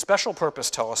using a special purpose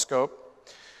telescope.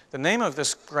 The name of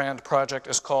this grand project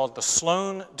is called the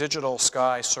Sloan Digital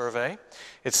Sky Survey.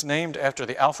 It's named after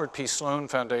the Alfred P. Sloan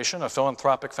Foundation, a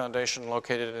philanthropic foundation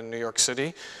located in New York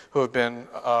City, who have been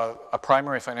a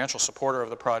primary financial supporter of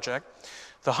the project.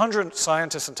 The 100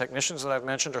 scientists and technicians that I've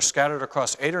mentioned are scattered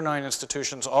across 8 or 9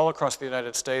 institutions all across the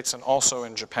United States and also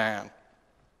in Japan.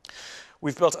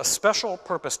 We've built a special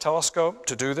purpose telescope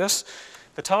to do this.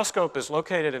 The telescope is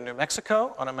located in New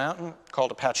Mexico on a mountain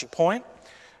called Apache Point,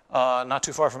 not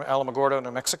too far from Alamogordo, New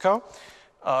Mexico.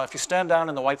 If you stand down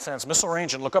in the White Sands Missile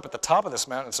Range and look up at the top of this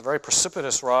mountain, it's a very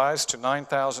precipitous rise to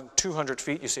 9,200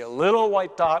 feet. You see a little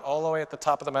white dot all the way at the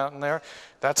top of the mountain there.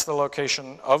 That's the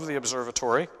location of the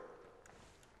observatory.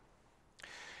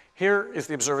 Here is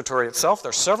the observatory itself.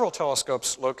 There are several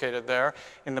telescopes located there.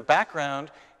 In the background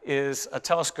is a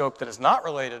telescope that is not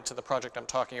related to the project I'm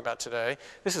talking about today.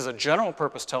 This is a general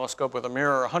purpose telescope with a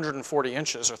mirror 140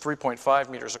 inches or 3.5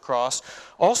 meters across,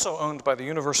 also owned by the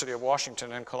University of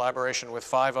Washington in collaboration with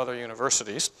 5 other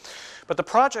universities. But the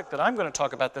project that I'm going to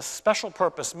talk about, this special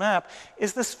purpose map,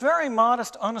 is this very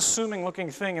modest, unassuming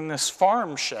looking thing in this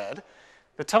farm shed.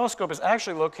 The telescope is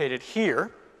actually located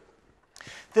here.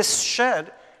 This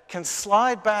shed can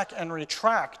slide back and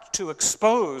retract to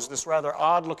expose this rather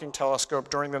odd-looking telescope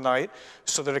during the night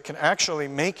so that it can actually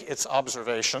make its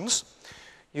observations.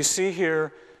 You see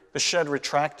here the shed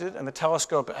retracted and the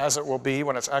telescope as it will be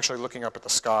when it's actually looking up at the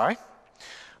sky.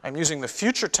 I'm using the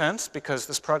future tense because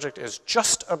this project is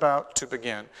just about to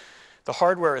begin. The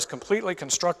hardware is completely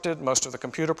constructed. Most of the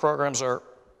computer programs are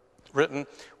written.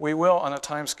 We will, on a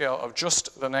timescale of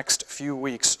just the next few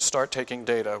weeks, start taking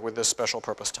data with this special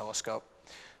purpose telescope.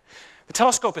 The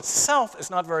telescope itself is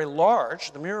not very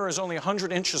large. The mirror is only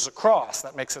 100 inches across.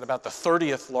 That makes it about the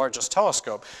 30th largest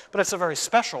telescope, but it's a very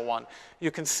special one. You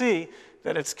can see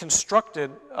that it's constructed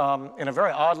in a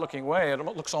very odd-looking way. It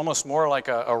looks almost more like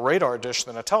a radar dish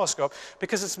than a telescope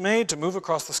because it's made to move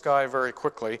across the sky very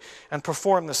quickly and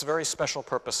perform this very special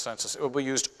purpose census. It will be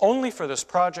used only for this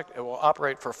project. It will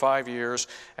operate for 5 years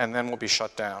and then will be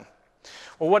shut down.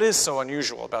 Well, what is so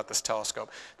unusual about this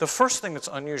telescope? The first thing that's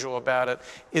unusual about it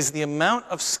is the amount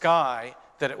of sky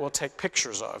that it will take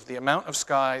pictures of, the amount of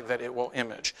sky that it will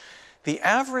image. The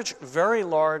average very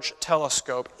large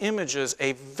telescope images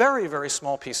a very, very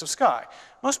small piece of sky.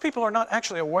 Most people are not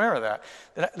actually aware of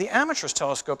that. The amateur's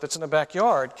telescope that's in the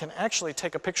backyard can actually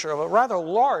take a picture of a rather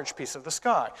large piece of the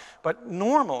sky. But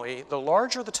normally, the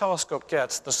larger the telescope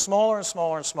gets, the smaller and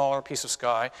smaller and smaller piece of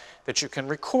sky that you can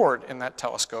record in that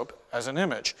telescope as an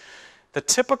image. The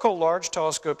typical large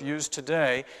telescope used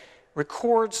today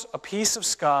records a piece of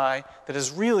sky that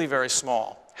is really very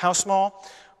small. How small?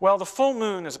 Well, the full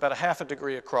moon is about 1/2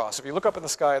 degree across. If you look up in the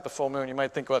sky at the full moon, you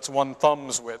might think, well, it's 1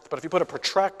 thumb's width. But if you put a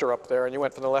protractor up there and you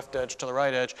went from the left edge to the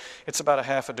right edge, it's about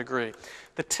 1/2 degree.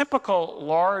 The typical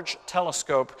large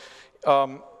telescope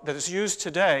that is used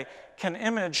today can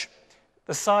image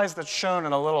the size that's shown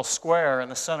in a little square in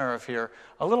the center of here,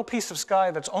 a little piece of sky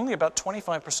that's only about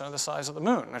 25% of the size of the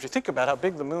moon. Now, if you think about how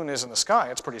big the moon is in the sky,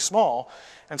 it's pretty small.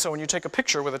 And so when you take a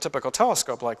picture with a typical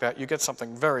telescope like that, you get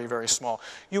something very, very small.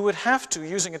 You would have to,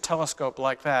 using a telescope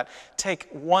like that, take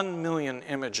 1 million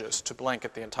images to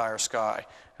blanket the entire sky.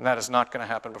 And that is not going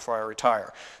to happen before I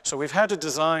retire. So we've had to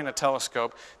design a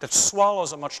telescope that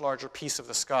swallows a much larger piece of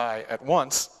the sky at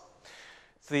once.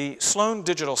 The Sloan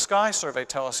Digital Sky Survey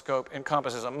telescope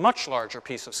encompasses a much larger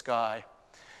piece of sky,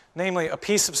 namely a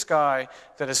piece of sky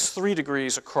that is 3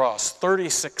 degrees across,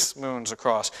 36 moons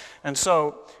across. And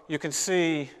so you can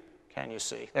see, can you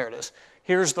see? There it is.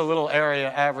 Here's the little area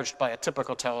averaged by a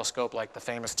typical telescope, like the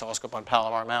famous telescope on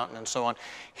Palomar Mountain and so on.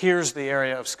 Here's the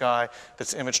area of sky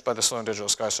that's imaged by the Sloan Digital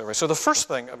Sky Survey. So the first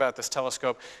thing about this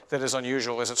telescope that is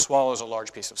unusual is it swallows a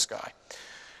large piece of sky.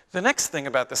 The next thing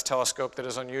about this telescope that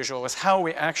is unusual is how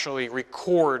we actually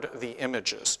record the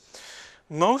images.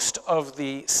 Most of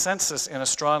the census in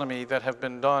astronomy that have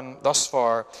been done thus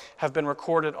far have been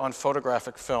recorded on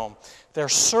photographic film. They're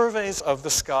surveys of the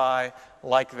sky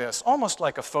like this, almost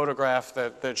like a photograph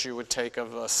that you would take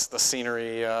of the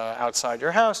scenery outside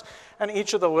your house, and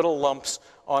each of the little lumps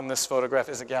on this photograph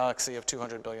is a galaxy of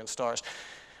 200 billion stars.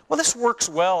 Well, this works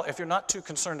well if you're not too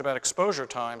concerned about exposure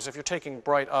times, if you're taking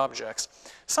bright objects.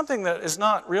 Something that is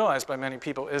not realized by many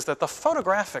people is that the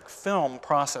photographic film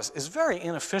process is very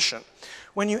inefficient.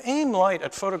 When you aim light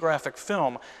at photographic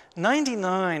film,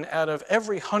 99 out of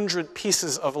every 100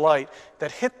 pieces of light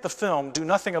that hit the film do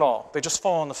nothing at all. They just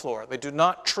fall on the floor. They do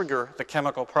not trigger the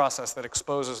chemical process that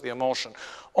exposes the emulsion.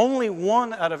 Only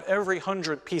 1 out of every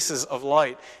 100 pieces of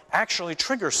light actually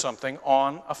triggers something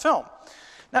on a film.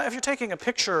 Now, if you're taking a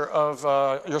picture of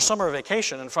your summer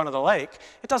vacation in front of the lake,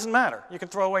 it doesn't matter. You can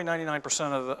throw away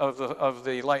 99% of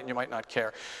the light and you might not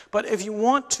care. But if you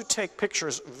want to take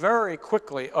pictures very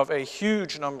quickly of a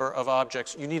huge number of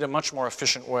objects, you need a much more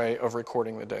efficient way of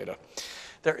recording the data.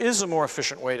 There is a more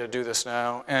efficient way to do this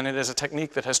now, and it is a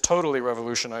technique that has totally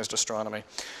revolutionized astronomy.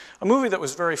 A movie that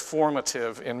was very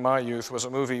formative in my youth was a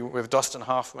movie with Dustin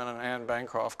Hoffman and Anne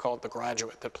Bancroft called The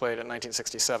Graduate that played in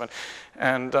 1967.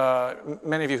 And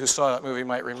many of you who saw that movie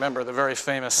might remember the very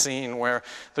famous scene where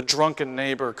the drunken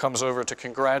neighbor comes over to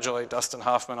congratulate Dustin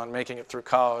Hoffman on making it through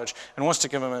college and wants to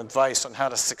give him advice on how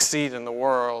to succeed in the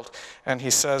world. And he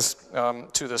says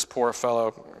to this poor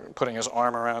fellow, putting his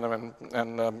arm around him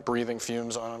and breathing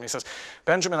fumes on him, he says,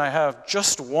 "Benjamin, I have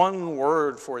just one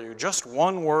word for you, just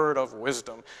one word of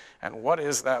wisdom." And what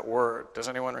is that word? Does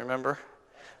anyone remember?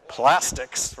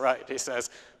 Plastics, right? He says,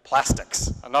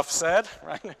 plastics. Enough said,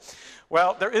 right?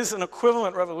 Well, there is an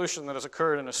equivalent revolution that has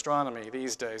occurred in astronomy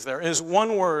these days. There is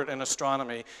one word in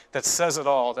astronomy that says it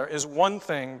all. There is one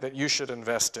thing that you should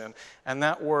invest in, and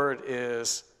that word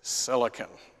is silicon,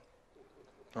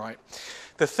 right?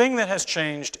 The thing that has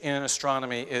changed in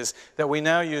astronomy is that we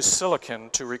now use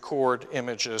silicon to record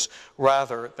images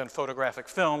rather than photographic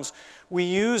films. We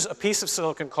use a piece of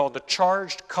silicon called the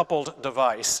charged coupled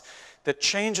device that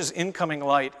changes incoming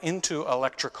light into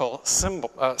electrical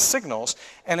signals,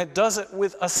 and it does it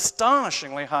with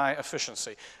astonishingly high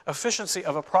efficiency. Efficiency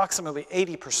of approximately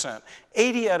 80%.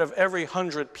 80 out of every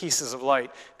 100 pieces of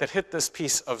light that hit this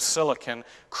piece of silicon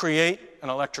create an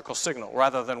electrical signal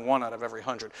rather than 1 out of every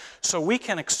 100. So we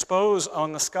can expose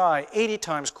on the sky 80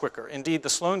 times quicker. Indeed, the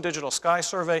Sloan Digital Sky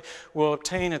Survey will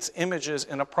obtain its images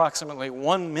in approximately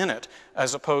 1 minute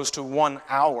as opposed to 1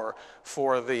 hour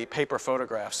for the paper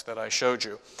photographs that I showed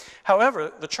you.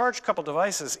 However, the charged coupled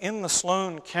devices in the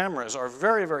Sloan cameras are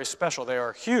very, very special. They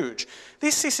are huge.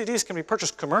 These CCDs can be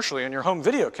purchased commercially in your home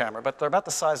video camera, but they're about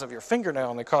the size of your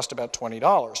fingernail and they cost about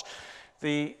 $20.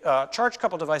 The charged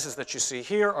coupled devices that you see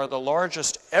here are the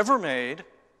largest ever made.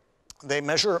 They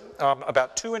measure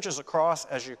about 2 inches across,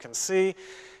 as you can see.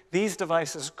 These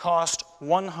devices cost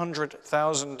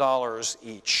 $100,000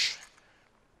 each.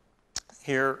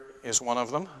 Here is one of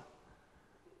them.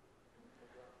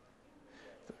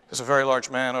 There's a very large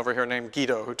man over here named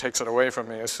Guido who takes it away from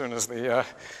me as soon as the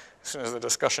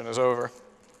discussion is over.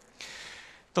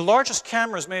 The largest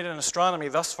cameras made in astronomy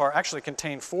thus far actually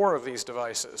contain 4 of these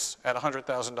devices at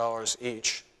 $100,000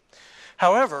 each.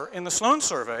 However, in the Sloan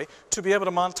survey, to be able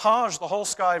to montage the whole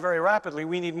sky very rapidly,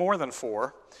 we need more than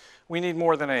 4. We need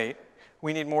more than 8.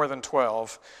 We need more than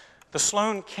 12. The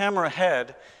Sloan camera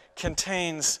head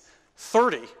contains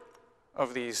 30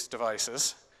 of these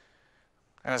devices.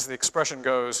 As the expression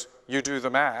goes, you do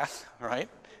the math, right?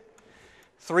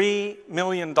 $3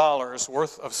 million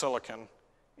worth of silicon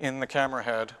in the camera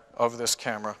head of this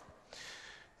camera.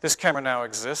 This camera now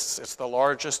exists. It's the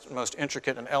largest, most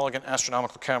intricate and elegant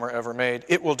astronomical camera ever made.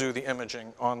 It will do the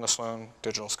imaging on the Sloan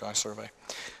Digital Sky Survey.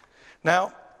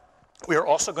 Now, we are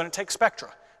also going to take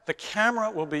spectra. The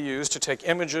camera will be used to take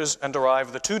images and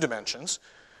derive the 2 dimensions.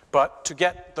 But to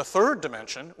get the 3rd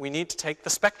dimension, we need to take the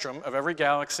spectrum of every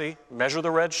galaxy, measure the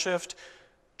redshift,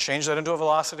 change that into a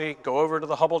velocity, go over to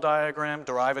the Hubble diagram,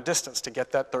 derive a distance to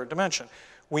get that 3rd dimension.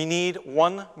 We need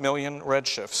 1 million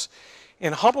redshifts.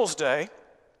 In Hubble's day,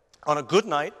 on a good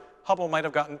night, Hubble might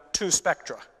have gotten 2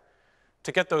 spectra.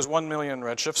 To get those 1 million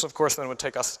redshifts, of course, then it would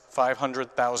take us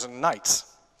 500,000 nights.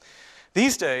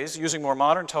 These days, using more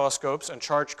modern telescopes and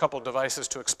charged coupled devices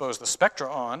to expose the spectra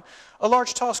on, a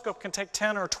large telescope can take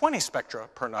 10 or 20 spectra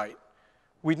per night.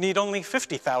 We'd need only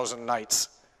 50,000 nights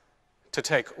to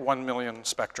take 1 million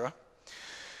spectra.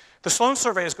 The Sloan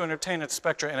survey is going to obtain its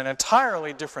spectra in an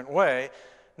entirely different way,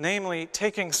 namely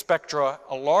taking spectra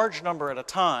a large number at a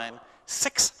time,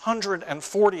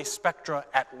 640 spectra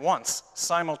at once,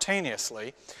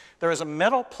 simultaneously. There is a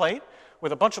metal plate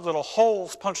with a bunch of little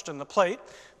holes punched in the plate.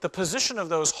 The position of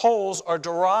those holes are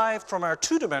derived from our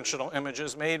two-dimensional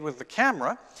images made with the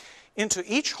camera. Into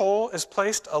each hole is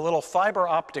placed a little fiber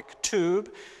optic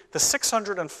tube. The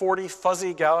 640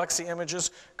 fuzzy galaxy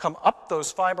images come up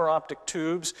those fiber optic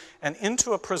tubes and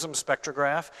into a prism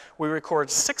spectrograph. We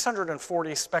record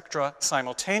 640 spectra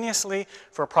simultaneously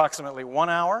for approximately 1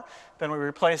 hour. Then we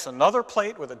replace another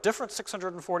plate with a different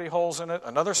 640 holes in it,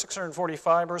 another 640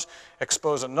 fibers,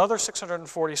 expose another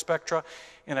 640 spectra.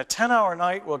 In a 10-hour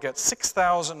night, we'll get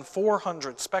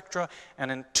 6,400 spectra,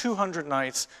 and in 200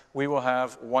 nights, we will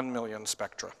have 1 million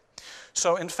spectra.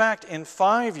 So in fact, in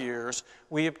 5 years,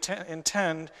 we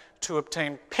intend to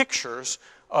obtain pictures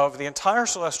of the entire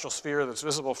celestial sphere that's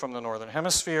visible from the northern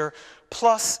hemisphere,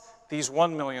 plus these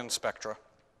 1 million spectra.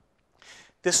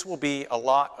 This will be a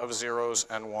lot of zeros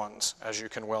and ones, as you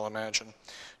can well imagine.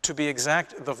 To be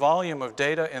exact, the volume of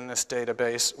data in this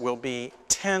database will be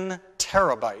 10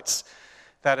 terabytes.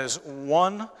 That is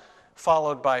 1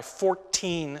 followed by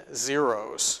 14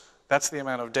 zeros. That's the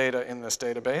amount of data in this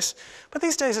database. But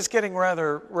these days, it's getting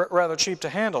rather cheap to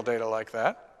handle data like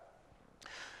that.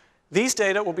 These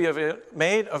data will be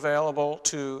made available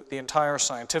to the entire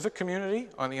scientific community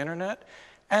on the internet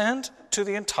and to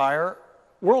the entire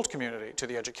world community, to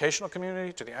the educational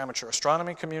community, to the amateur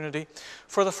astronomy community.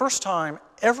 For the first time,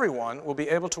 everyone will be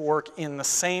able to work in the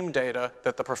same data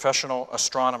that the professional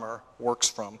astronomer works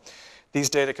from. These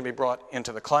data can be brought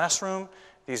into the classroom.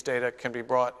 These data can be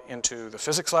brought into the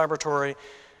physics laboratory.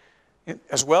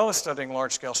 As well as studying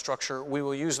large-scale structure, we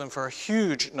will use them for a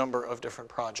huge number of different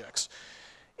projects.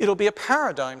 It'll be a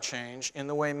paradigm change in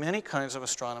the way many kinds of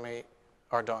astronomy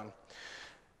are done.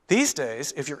 These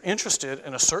days, if you're interested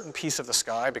in a certain piece of the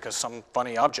sky because some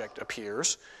funny object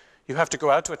appears, you have to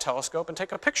go out to a telescope and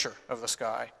take a picture of the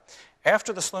sky.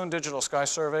 After the Sloan Digital Sky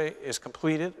Survey is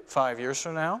completed 5 years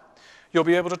from now, you'll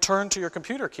be able to turn to your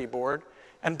computer keyboard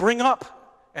and bring up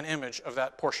an image of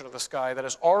that portion of the sky that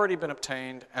has already been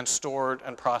obtained and stored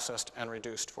and processed and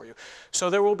reduced for you. So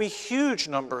there will be huge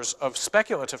numbers of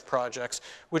speculative projects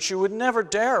which you would never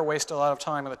dare waste a lot of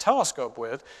time in the telescope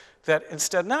with, that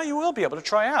instead now you will be able to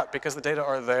try out because the data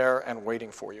are there and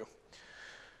waiting for you.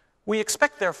 We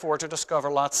expect, therefore, to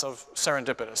discover lots of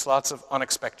serendipitous, lots of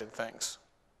unexpected things.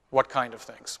 What kind of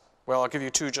things? Well, I'll give you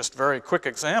 2 just very quick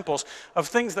examples of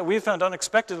things that we found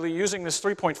unexpectedly using this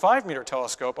 3.5 meter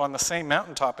telescope on the same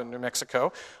mountaintop in New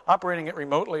Mexico, operating it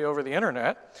remotely over the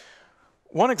internet.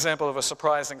 One example of a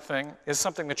surprising thing is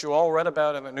something that you all read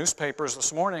about in the newspapers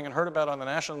this morning and heard about on the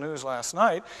national news last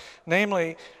night,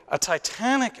 namely a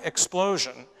titanic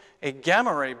explosion, a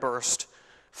gamma ray burst,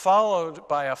 followed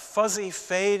by a fuzzy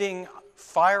fading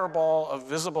fireball of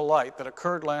visible light that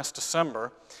occurred last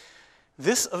December.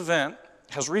 This event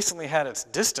has recently had its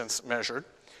distance measured.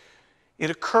 It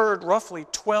occurred roughly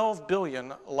 12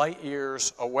 billion light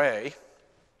years away.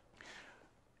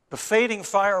 The fading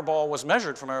fireball was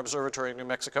measured from our observatory in New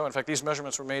Mexico. In fact, these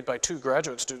measurements were made by 2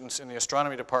 graduate students in the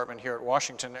astronomy department here at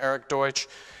Washington, Eric Deutsch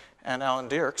and Alan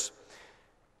Dierks.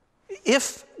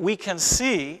 If we can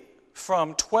see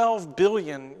from 12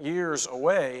 billion years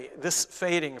away this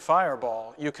fading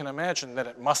fireball, you can imagine that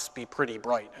it must be pretty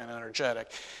bright and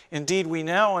energetic. Indeed, we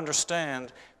now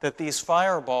understand that these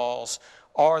fireballs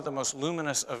are the most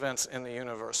luminous events in the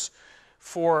universe.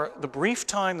 For the brief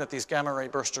time that these gamma ray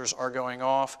bursters are going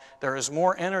off, there is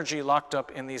more energy locked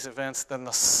up in these events than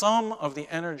the sum of the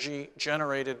energy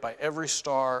generated by every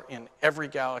star in every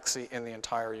galaxy in the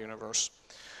entire universe.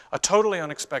 A totally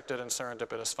unexpected and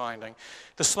serendipitous finding.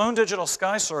 The Sloan Digital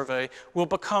Sky Survey will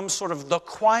become sort of the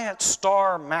quiet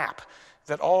star map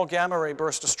that all gamma ray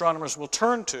burst astronomers will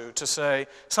turn to say,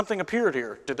 something appeared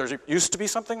here. Did there used to be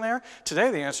something there?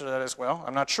 Today the answer to that is, well,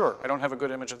 I'm not sure. I don't have a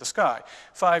good image of the sky.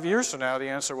 5 years from now, the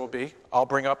answer will be, I'll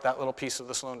bring up that little piece of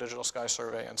the Sloan Digital Sky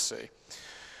Survey and see.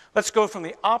 Let's go from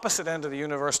the opposite end of the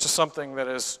universe to something that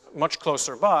is much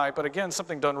closer by, but again,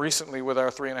 something done recently with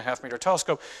our 3.5 meter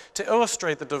telescope to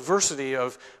illustrate the diversity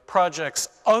of projects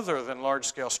other than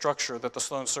large-scale structure that the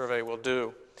Sloan survey will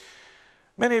do.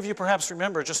 Many of you perhaps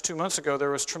remember just 2 months ago,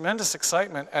 there was tremendous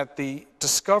excitement at the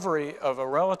discovery of a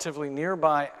relatively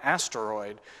nearby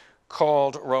asteroid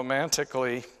called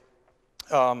romantically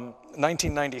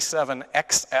 1997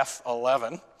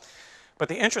 XF11. But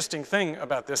the interesting thing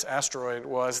about this asteroid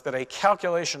was that a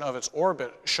calculation of its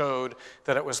orbit showed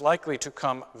that it was likely to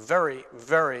come very,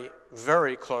 very,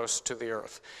 very close to the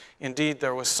Earth. Indeed,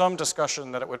 there was some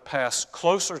discussion that it would pass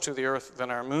closer to the Earth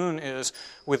than our moon is,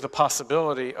 with the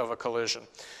possibility of a collision.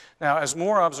 Now, as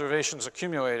more observations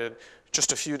accumulated,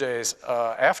 just a few days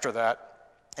after that,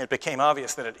 it became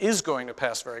obvious that it is going to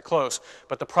pass very close,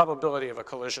 but the probability of a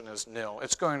collision is nil.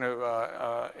 It's going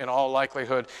to, in all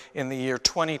likelihood, in the year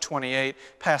 2028,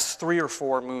 pass 3 or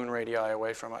 4 moon radii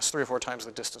away from us, 3 or 4 times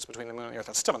the distance between the moon and the Earth.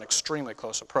 That's still an extremely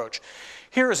close approach.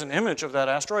 Here is an image of that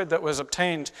asteroid that was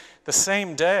obtained the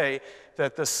same day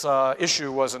that this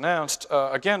issue was announced,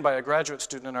 again by a graduate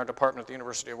student in our department at the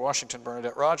University of Washington,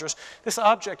 Bernadette Rogers. This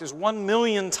object is 1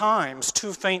 million times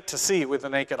too faint to see with the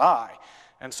naked eye.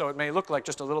 And so it may look like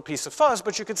just a little piece of fuzz,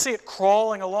 but you can see it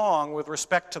crawling along with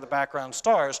respect to the background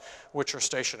stars, which are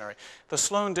stationary. The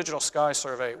Sloan Digital Sky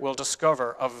Survey will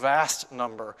discover a vast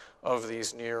number of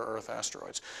these near-Earth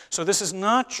asteroids. So this is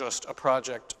not just a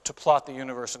project to plot the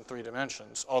universe in 3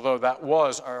 dimensions, although that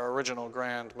was our original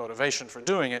grand motivation for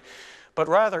doing it, but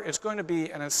rather it's going to be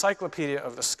an encyclopedia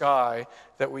of the sky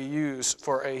that we use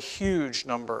for a huge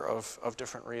number of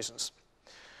different reasons.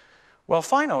 Well,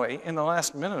 finally, in the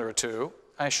last minute or two,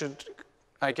 I should,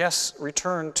 I guess,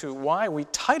 return to why we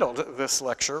titled this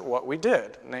lecture what we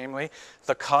did, namely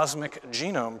the Cosmic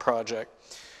Genome Project.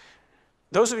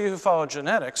 Those of you who follow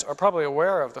genetics are probably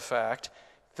aware of the fact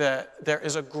that there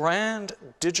is a grand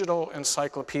digital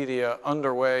encyclopedia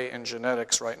underway in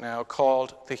genetics right now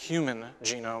called the Human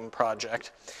Genome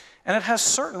Project. And it has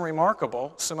certain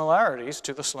remarkable similarities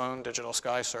to the Sloan Digital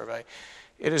Sky Survey.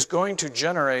 It is going to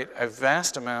generate a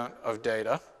vast amount of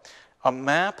data, a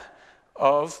map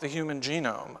of the human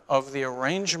genome, of the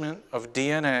arrangement of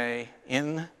DNA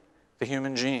in the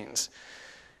human genes.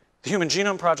 The Human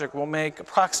Genome Project will make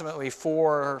approximately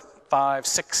 4, 5,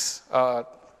 6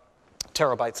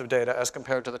 terabytes of data as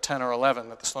compared to the 10 or 11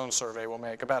 that the Sloan survey will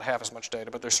make, about half as much data,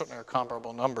 but there certainly are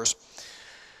comparable numbers.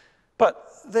 But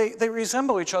they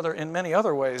resemble each other in many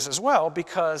other ways as well,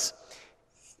 because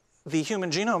the Human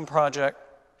Genome Project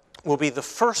will be the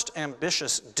first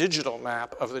ambitious digital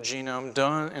map of the genome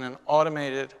done in an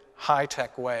automated,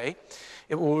 high-tech way.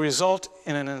 It will result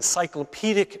in an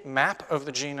encyclopedic map of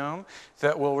the genome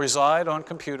that will reside on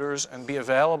computers and be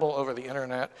available over the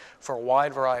internet for a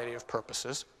wide variety of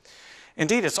purposes.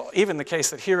 Indeed, it's even the case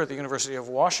that here at the University of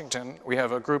Washington, we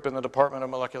have a group in the Department of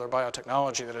Molecular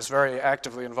Biotechnology that is very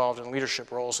actively involved in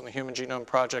leadership roles in the Human Genome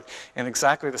Project in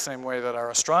exactly the same way that our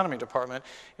astronomy department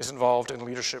is involved in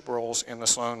leadership roles in the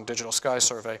Sloan Digital Sky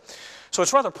Survey. So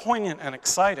it's rather poignant and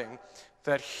exciting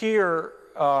that here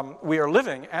we are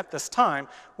living at this time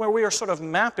where we are sort of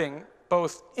mapping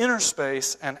both inner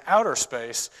space and outer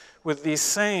space with these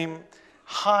same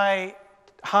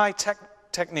high-tech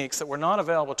techniques that were not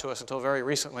available to us until very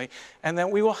recently, and then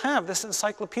we will have this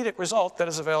encyclopedic result that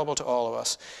is available to all of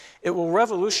us. It will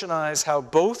revolutionize how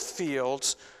both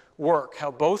fields work,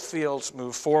 how both fields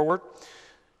move forward.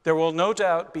 There will no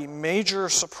doubt be major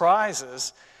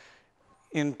surprises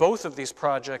in both of these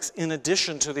projects in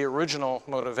addition to the original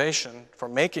motivation for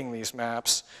making these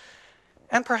maps.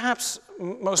 And perhaps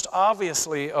most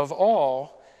obviously of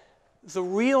all, the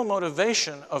real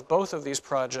motivation of both of these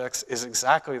projects is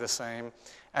exactly the same,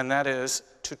 and that is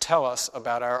to tell us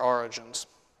about our origins.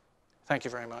 Thank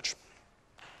you very much.